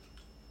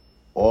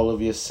all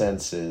of your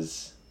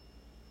senses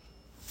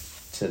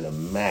to the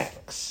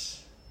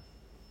max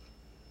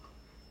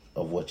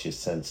of what your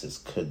senses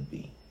could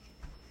be.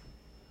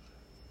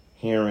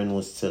 Hearing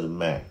was to the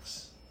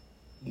max.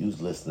 You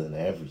was listening to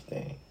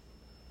everything.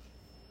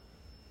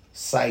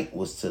 Sight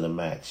was to the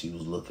max. You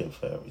was looking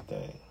for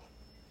everything.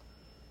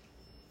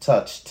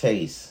 Touch,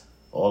 taste,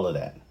 all of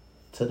that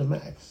to the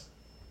max.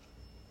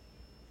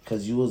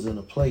 Because you was in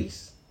a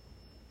place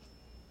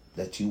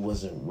that you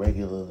wasn't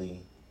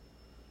regularly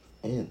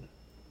in.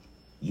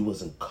 You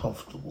wasn't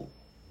comfortable.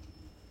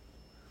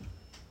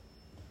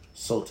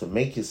 So to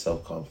make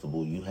yourself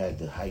comfortable, you had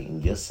to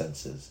heighten your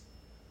senses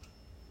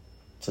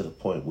to the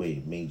point where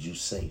it made you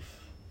safe.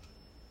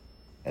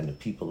 And the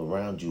people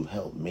around you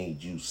helped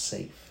made you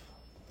safe.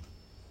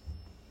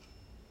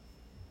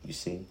 You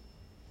see?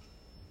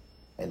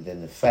 And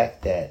then the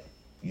fact that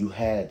you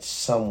had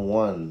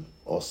someone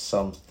or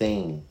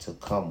something to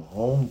come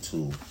home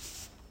to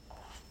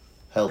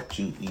helped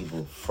you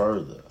even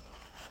further.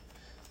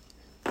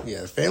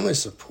 Yeah, family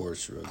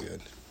support's real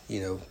good.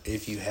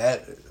 If you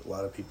had it, a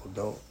lot of people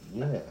don't.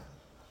 Yeah.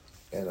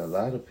 And a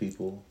lot of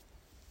people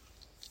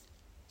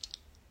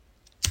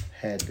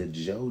had the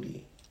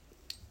Jody.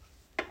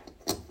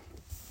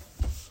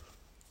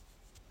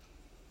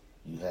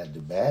 You had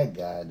the bad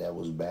guy that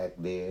was back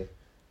there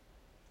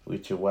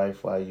with your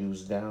wife while you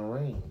was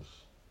downrange.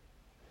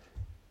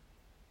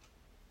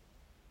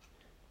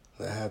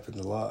 That happened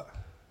a lot.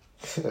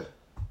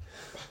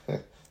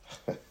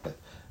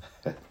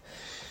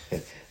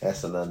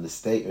 That's an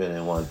understatement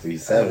in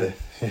 137.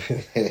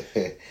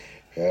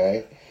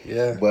 Right?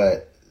 Yeah.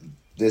 But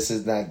this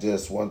is not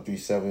just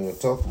 137 we're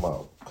talking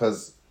about.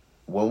 Because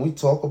when we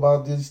talk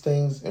about these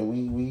things and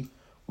we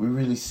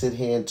really sit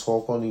here and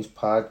talk on these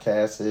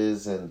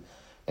podcasts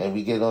and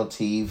we get on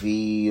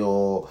TV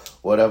or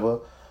whatever,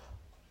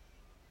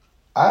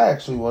 I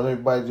actually want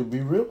everybody to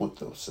be real with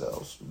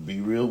themselves.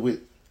 Be real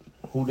with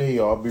who they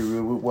are. Be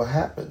real with what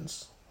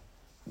happens.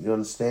 You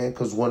understand?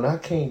 Because when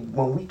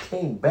we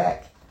came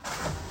back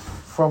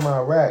from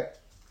Iraq,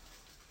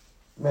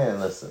 man,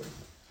 listen.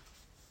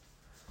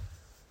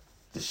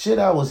 The shit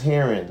I was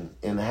hearing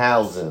in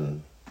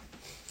housing,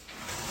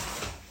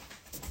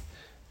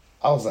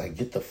 I was like,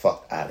 get the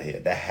fuck out of here.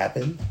 That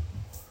happened?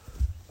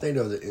 They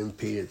know that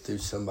impeded through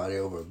somebody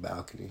over a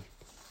balcony,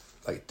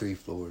 like 3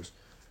 floors.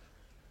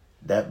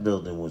 That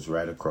building was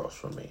right across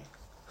from me.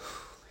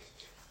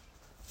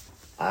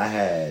 I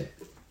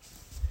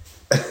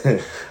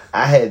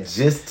had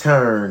just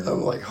turned.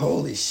 I'm like,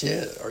 holy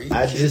shit, are you kidding me?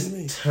 I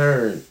just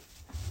turned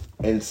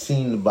and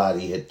seen the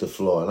body hit the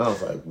floor. And I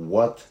was like,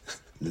 what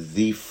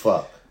the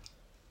fuck?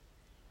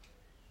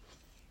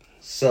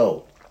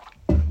 So,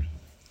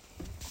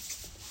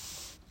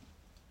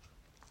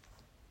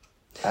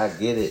 I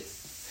get it.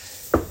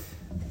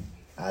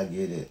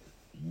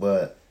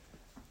 But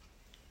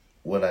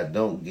what I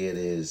don't get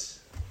is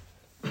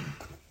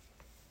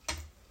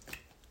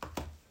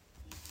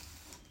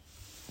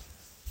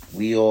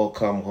we all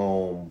come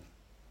home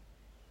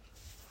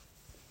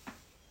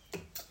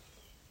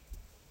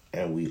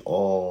and we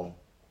all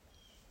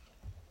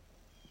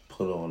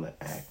put on an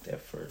act at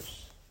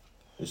first.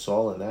 It's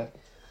all an act.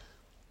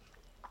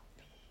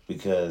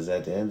 Because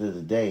at the end of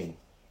the day,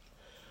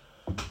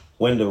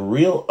 when the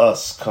real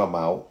us come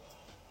out,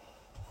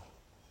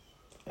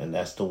 and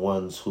that's the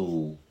ones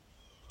who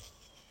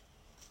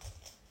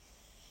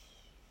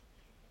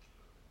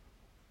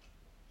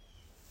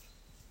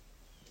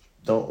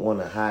don't want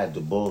to hide the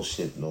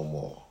bullshit no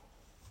more.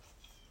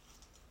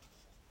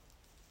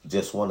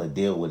 Just want to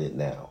deal with it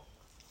now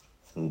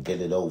and get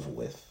it over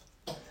with.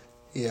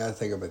 Yeah, I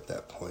think I'm at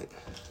that point.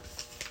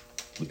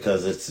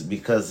 Because it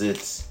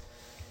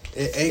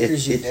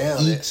anchors you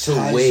down, it eats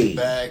ties away. you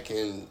back,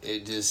 and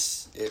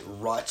it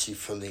rots you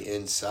from the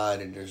inside,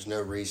 and there's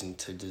no reason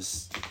to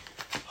just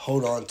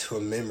hold on to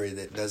a memory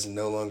that doesn't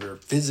no longer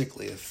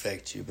physically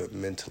affect you, but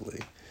mentally.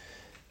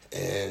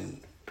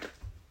 And,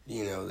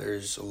 you know,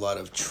 there's a lot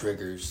of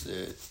triggers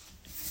that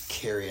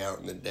carry out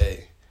in the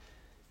day,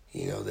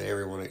 you know, that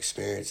everyone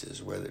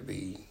experiences, whether it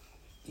be,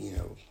 you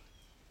know,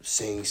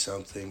 seeing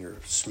something or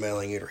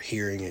smelling it or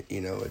hearing it,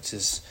 you know, it's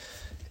just,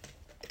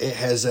 it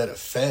has that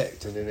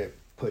effect, and then it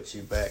puts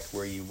you back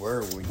where you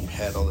were when you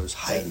had all those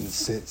heightened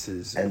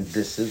senses. And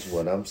this is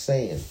what I'm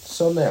saying.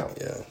 So now,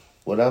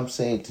 what I'm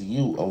saying to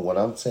you and what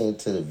I'm saying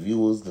to the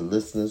viewers, the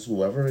listeners,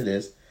 whoever it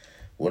is,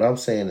 what I'm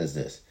saying is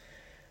this.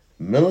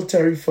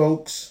 Military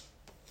folks,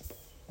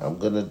 I'm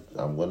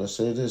gonna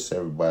say this,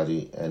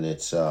 everybody, and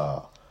it's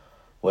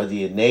whether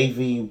you're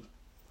Navy,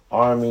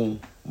 Army,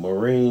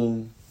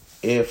 Marine,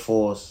 Air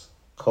Force,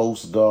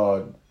 Coast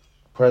Guard,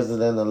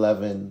 President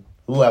 11,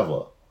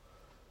 whoever.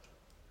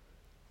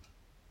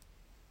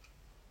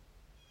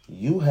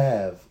 You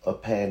have a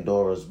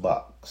Pandora's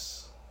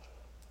box.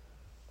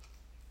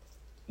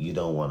 You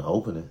don't want to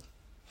open it.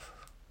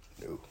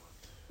 No.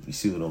 You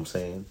see what I'm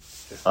saying?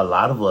 A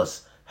lot of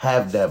us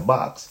have that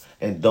box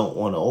and don't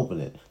want to open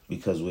it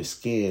because we're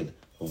scared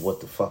of what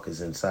the fuck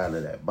is inside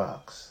of that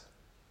box.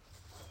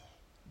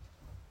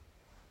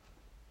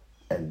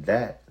 And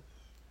that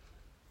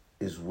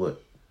is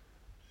what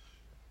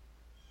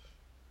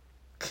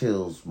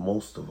kills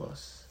most of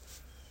us.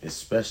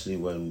 Especially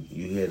when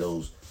you hear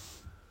those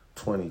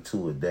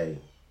 22 a day,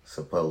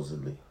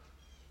 supposedly.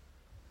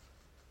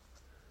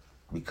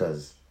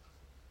 Because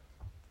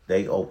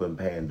they opened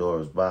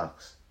Pandora's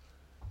box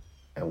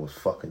and was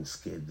fucking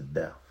scared to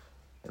death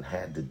and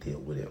had to deal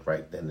with it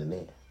right then and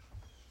there.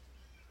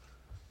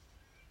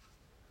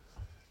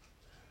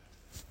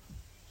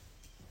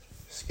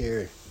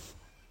 Scary.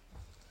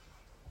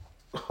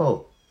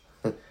 Oh,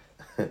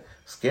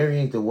 scary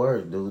ain't the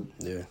word, dude.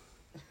 Yeah.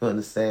 You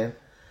understand?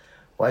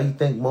 Why you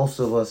think most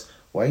of us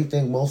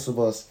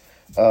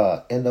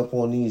end up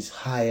on these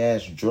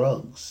high-ass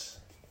drugs?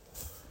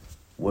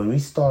 When we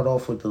start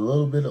off with a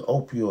little bit of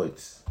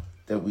opioids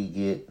that we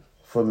get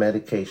for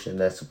medication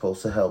that's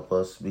supposed to help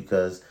us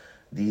because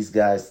these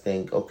guys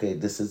think, okay,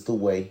 this is the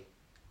way,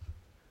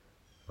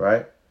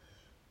 right?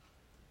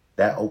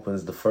 That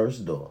opens the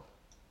first door.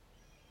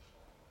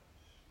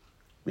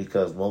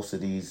 Because most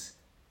of these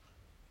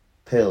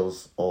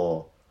pills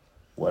or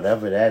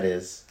whatever that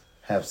is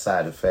have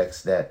side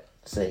effects that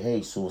say,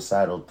 hey,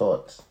 suicidal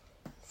thoughts.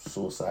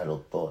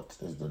 Suicidal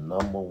thoughts is the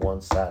number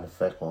one side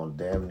effect on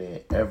damn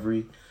near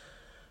every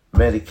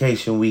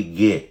medication we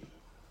get.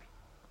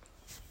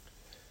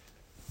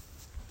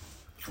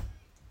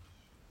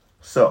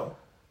 So,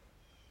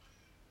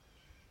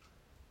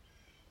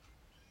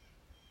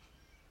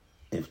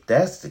 if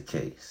that's the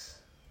case,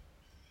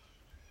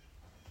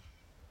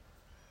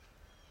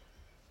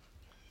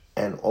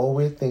 and all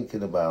we're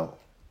thinking about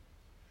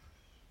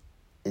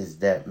is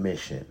that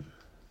mission.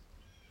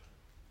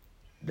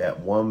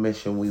 That one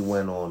mission we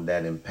went on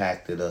that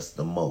impacted us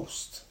the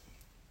most.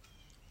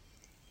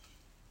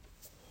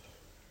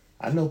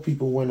 I know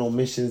people went on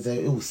missions that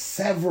it was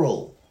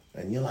several.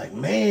 And you're like,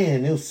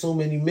 man, there was so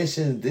many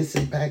missions. This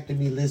impacted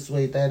me this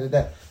way,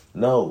 that.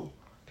 No,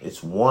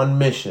 it's one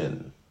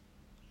mission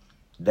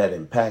that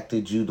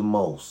impacted you the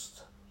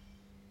most.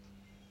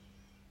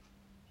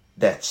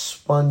 That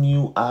spun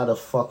you out of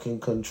fucking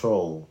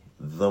control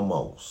the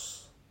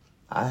most.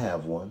 I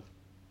have one.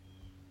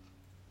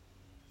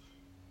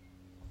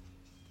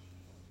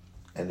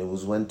 And it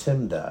was when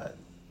Tim died.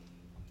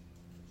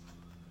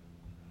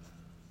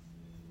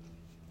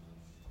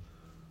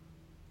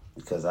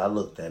 Because I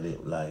looked at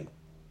it like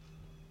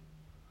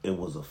it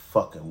was a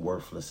fucking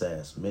worthless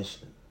ass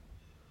mission.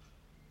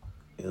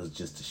 It was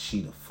just a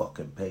sheet of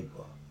fucking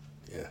paper.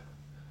 Yeah.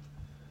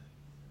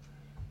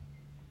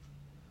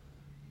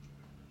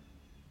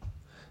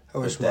 I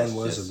wish mine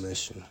was a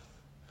mission.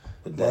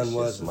 But that's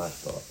just my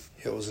thought.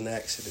 It was an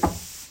accident.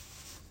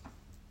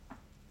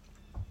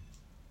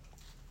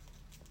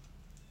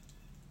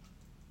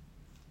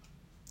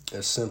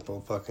 A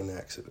simple fucking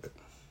accident.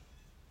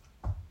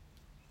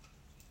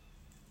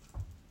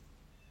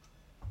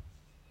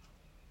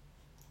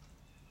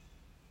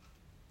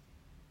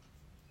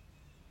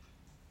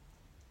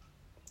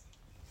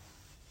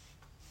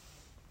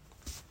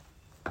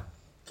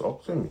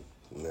 Talk to me.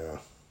 No.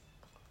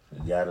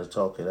 You gotta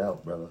talk it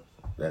out, brother.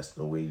 That's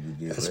the way you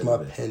get rid of it. That's my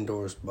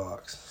Pandora's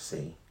box.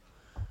 See?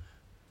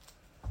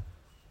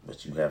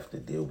 But you have to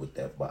deal with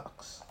that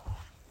box.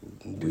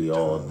 We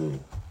all do.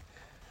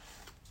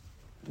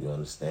 You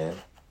understand?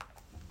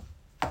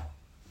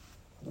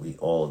 We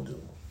all do.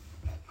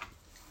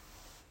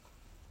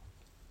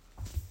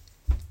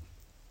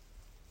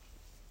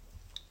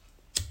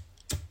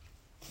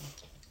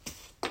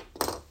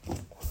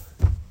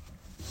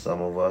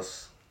 Some of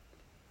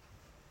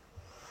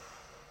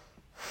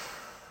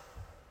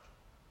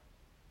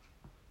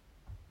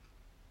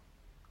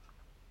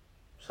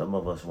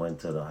us went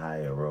to the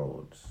higher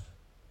roads.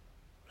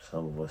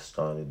 Some of us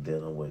started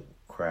dealing with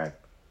crack,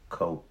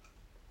 coke,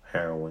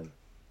 heroin,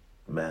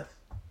 meth,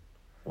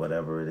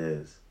 whatever it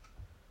is,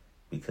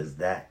 because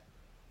that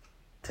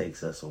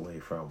takes us away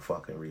from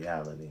fucking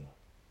reality.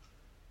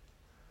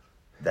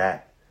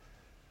 That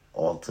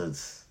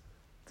alters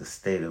the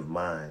state of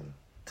mind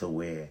to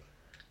where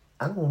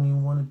I don't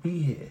even want to be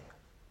here.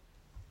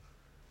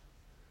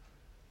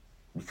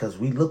 Because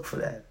we look for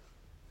that.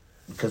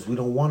 Because we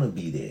don't want to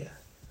be there.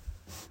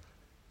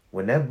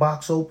 When that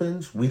box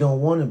opens, we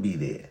don't want to be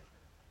there.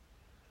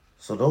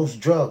 So those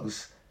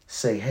drugs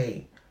say,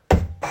 hey,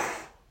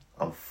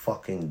 I'm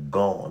fucking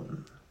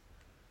gone.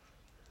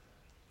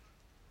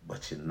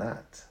 But you're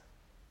not.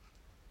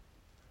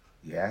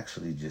 You're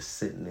actually just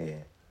sitting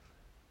there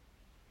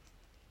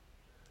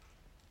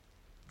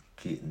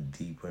getting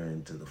deeper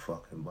into the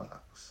fucking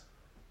box.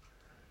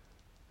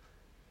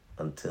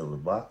 Until the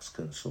box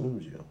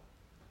consumes you.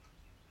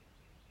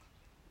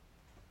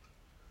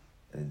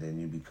 And then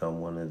you become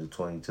one of the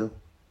 22.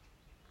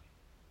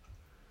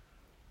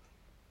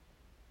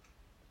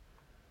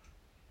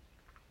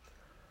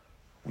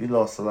 We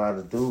lost a lot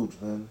of dudes,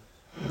 man.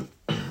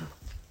 I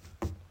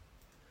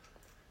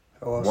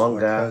lost my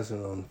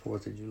cousin on the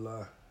 4th of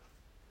July.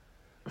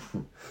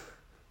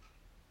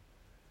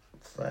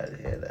 Sorry to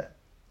hear that.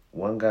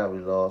 One guy we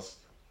lost,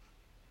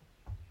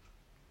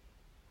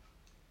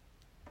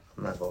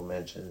 I'm not going to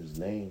mention his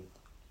name,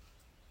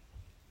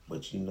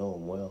 but you know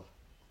him well.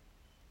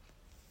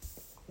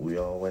 We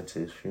all went to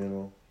his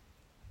funeral.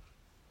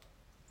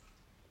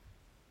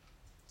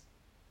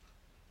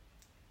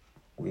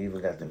 We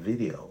even got the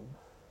video.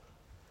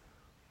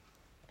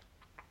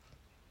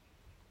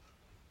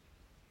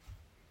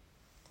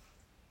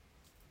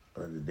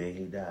 Of the day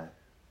he died.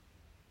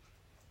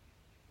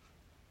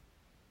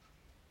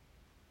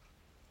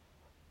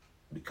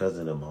 Because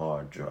of them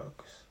hard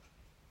drugs.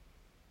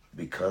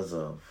 Because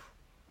of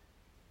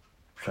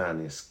trying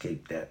to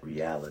escape that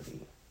reality.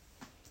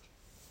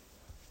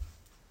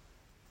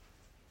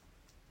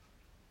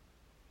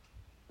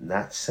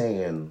 Not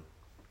saying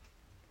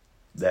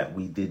that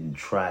we didn't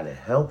try to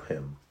help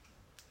him,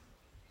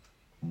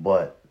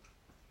 but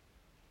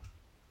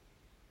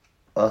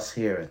us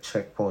here at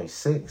Checkpoint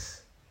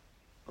 6,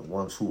 the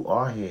ones who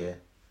are here,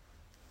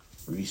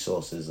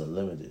 resources are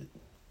limited.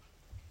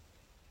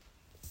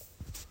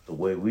 The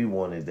way we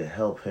wanted to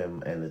help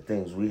him and the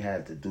things we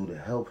had to do to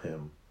help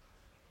him,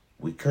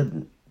 we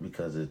couldn't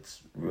because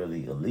it's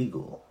really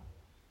illegal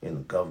in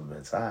the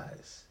government's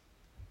eyes.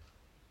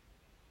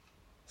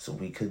 So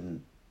we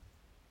couldn't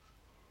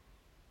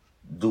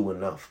do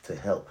enough to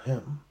help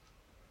him.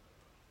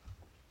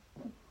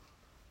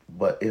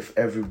 But if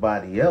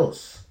everybody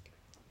else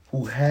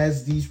who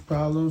has these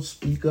problems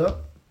speak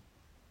up,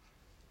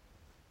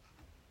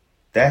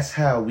 that's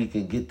how we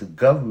can get the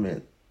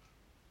government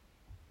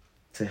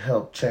to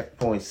help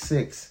Checkpoint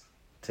 6,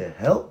 to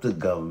help the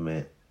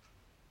government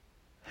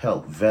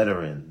help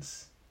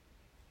veterans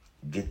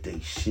get their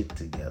shit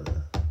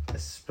together,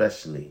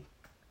 especially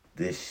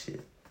this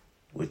shit,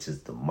 which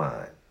is the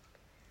mind.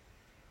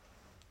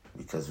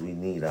 Because we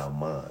need our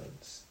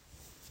minds.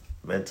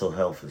 Mental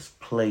health is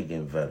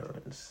plaguing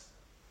veterans.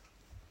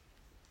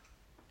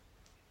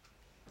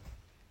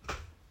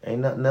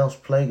 Ain't nothing else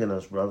plaguing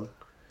us, brother.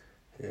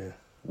 Yeah.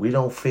 We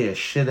don't fear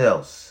shit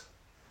else.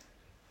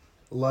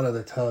 A lot of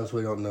the times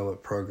we don't know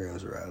what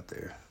programs are out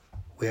there.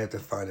 We have to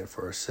find it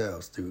for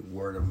ourselves through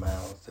word of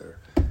mouth or,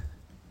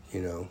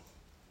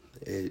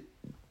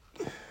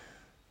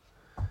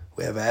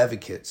 we have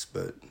advocates,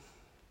 but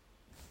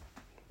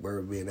where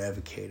are we being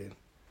advocated?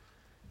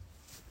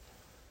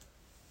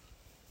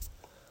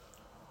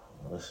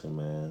 Listen,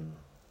 man.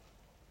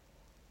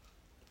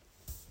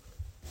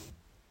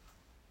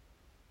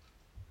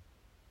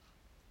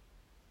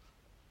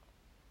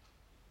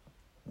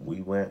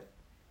 We went,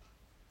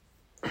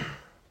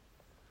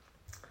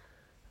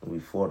 we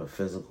fought a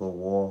physical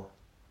war,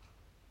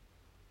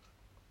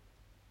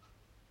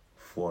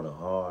 fought a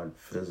hard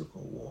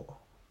physical war,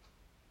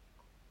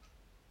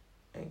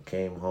 and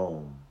came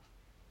home,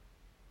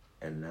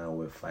 and now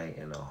we're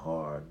fighting a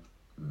hard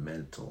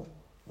mental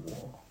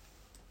war.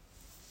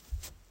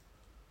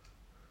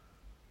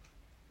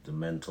 The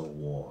mental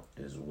war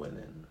is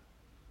winning.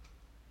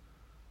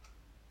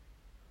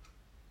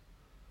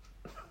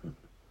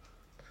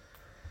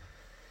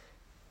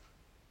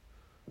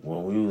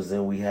 When we was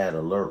in, we had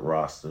alert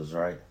rosters,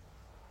 right?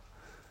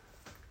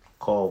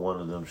 Call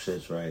one of them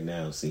shits right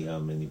now and see how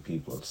many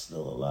people are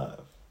still alive.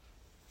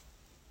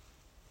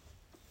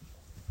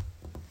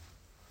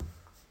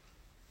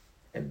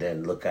 And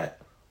then look at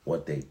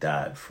what they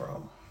died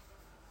from.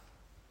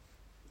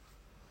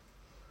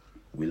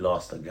 We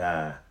lost a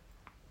guy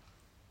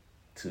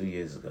 2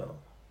 years ago.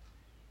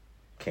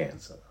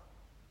 Cancer.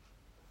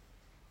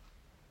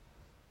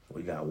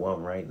 We got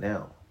one right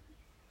now.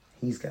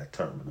 He's got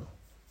terminal.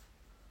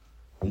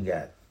 He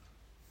got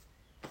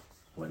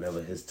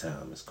whenever his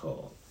time is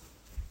called.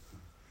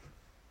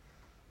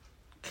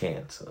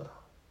 Cancer.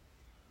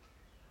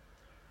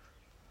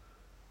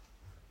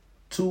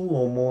 2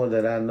 or more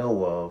that I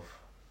know of,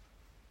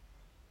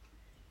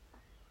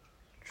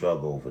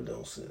 drug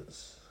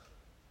overdoses.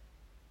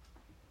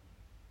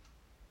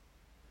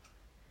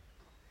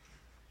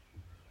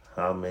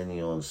 How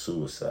many on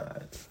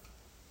suicide?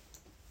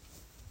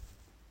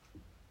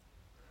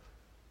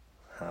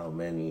 How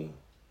many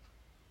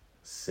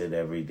sit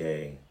every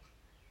day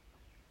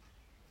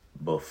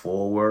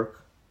before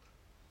work,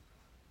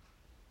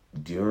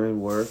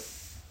 during work,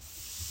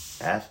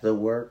 after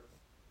work?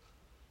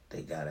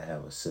 They gotta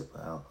have a sip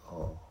of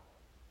alcohol.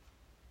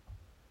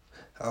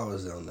 I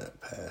was on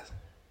that path.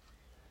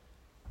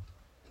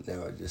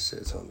 Now it just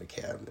sits on the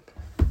cabinet.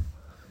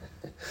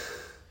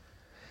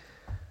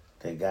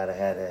 They gotta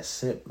have that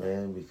sip,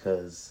 man,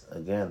 because,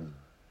 again,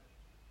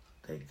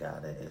 they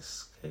gotta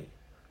escape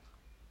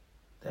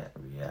that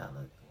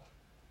reality.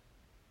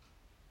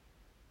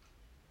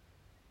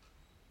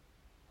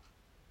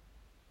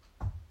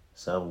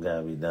 Something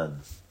gotta be done.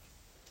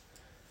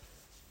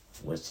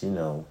 Which,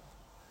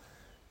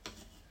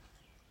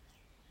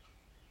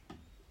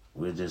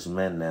 we're just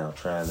men now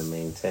trying to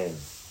maintain.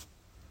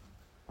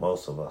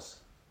 Most of us.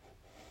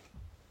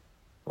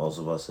 Most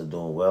of us are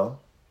doing well.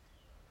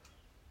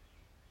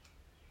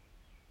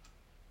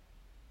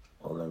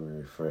 Well, let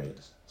me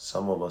rephrase.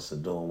 Some of us are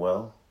doing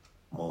well.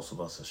 Most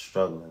of us are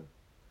struggling.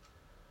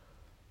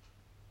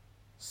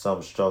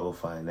 Some struggle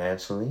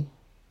financially.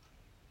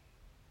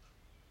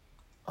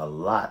 A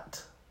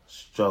lot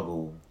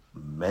struggle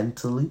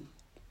mentally.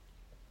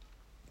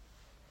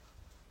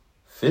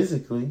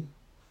 Physically,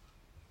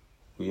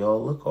 we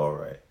all look all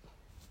right.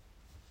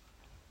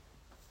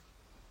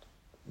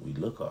 We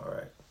look all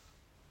right.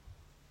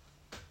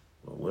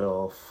 But we're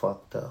all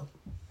fucked up.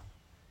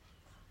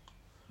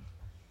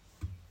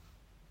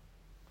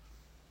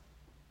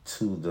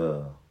 To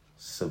the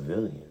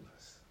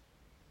civilians.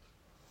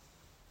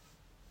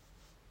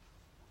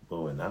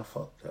 But we're not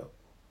fucked up.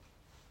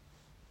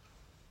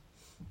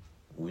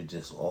 We're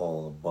just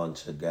all a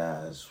bunch of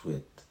guys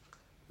with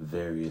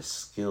various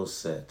skill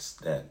sets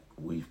that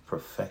we've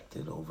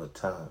perfected over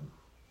time.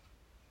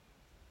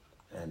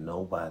 And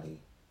nobody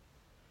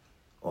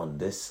on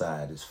this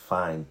side is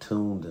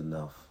fine-tuned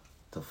enough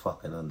to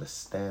fucking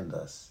understand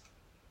us.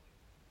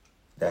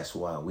 That's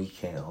why we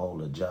can't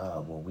hold a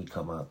job when we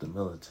come out the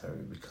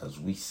military, because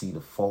we see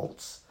the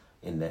faults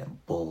in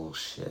that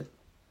bullshit.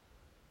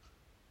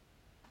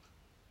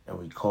 And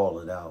we call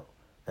it out.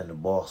 And the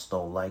boss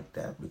don't like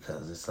that,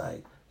 because it's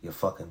like, you're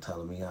fucking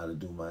telling me how to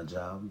do my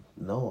job?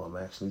 No, I'm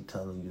actually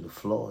telling you the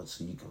flaws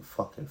so you can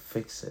fucking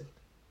fix it,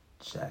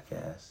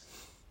 jackass.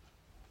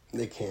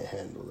 They can't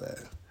handle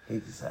that.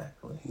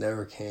 Exactly.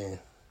 Never can.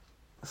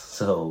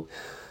 So,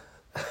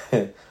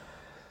 I'm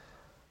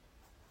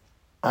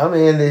gonna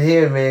end it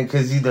here, man,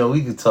 because,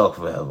 we can talk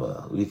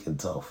forever. We can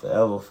talk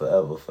forever.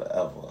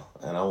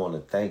 And I want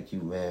to thank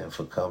you, man,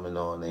 for coming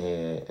on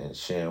here and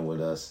sharing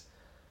with us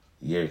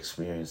your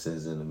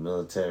experiences in the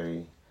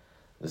military,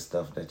 the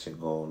stuff that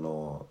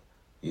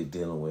you're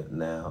dealing with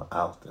now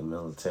out the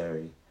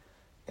military,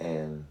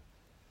 and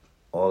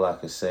all I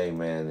can say,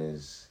 man,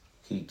 is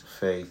keep the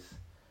faith.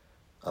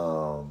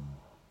 You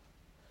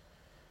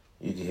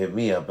can hit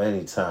me up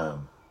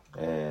anytime.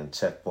 And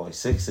Checkpoint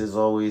 6 is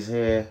always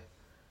here.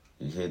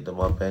 You hit them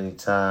up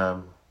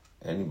anytime.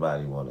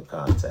 Anybody want to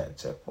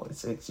contact Checkpoint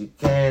 6, you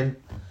can.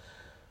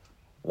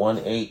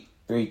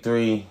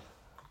 1833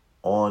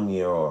 on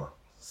your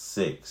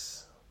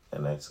 6.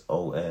 And that's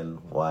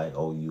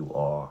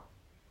ONYOUR,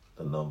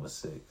 the number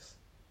 6.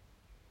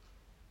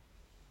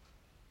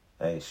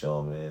 Hey,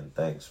 Sean, man.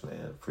 Thanks,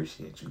 man.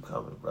 Appreciate you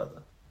coming,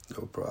 brother.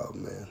 No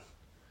problem, man.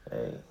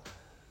 Hey.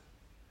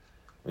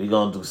 We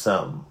gonna do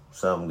something.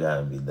 Something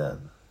gotta be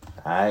done.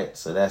 Alright,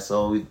 so that's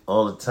all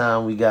the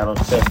time we got on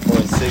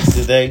Checkpoint 6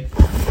 today.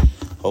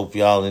 Hope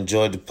y'all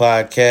enjoyed the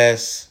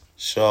podcast.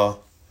 Sure.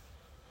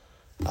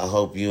 I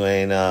hope you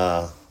ain't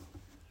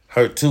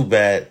hurt too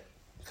bad.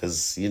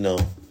 Because,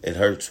 it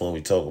hurts when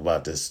we talk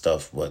about this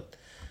stuff. But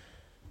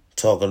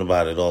talking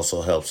about it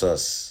also helps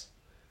us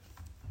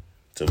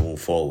to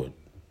move forward.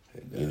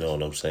 You know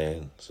what I'm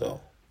saying? So,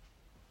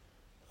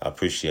 I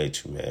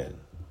appreciate you, man.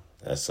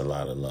 That's a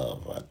lot of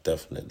love. I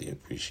definitely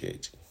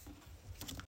appreciate you.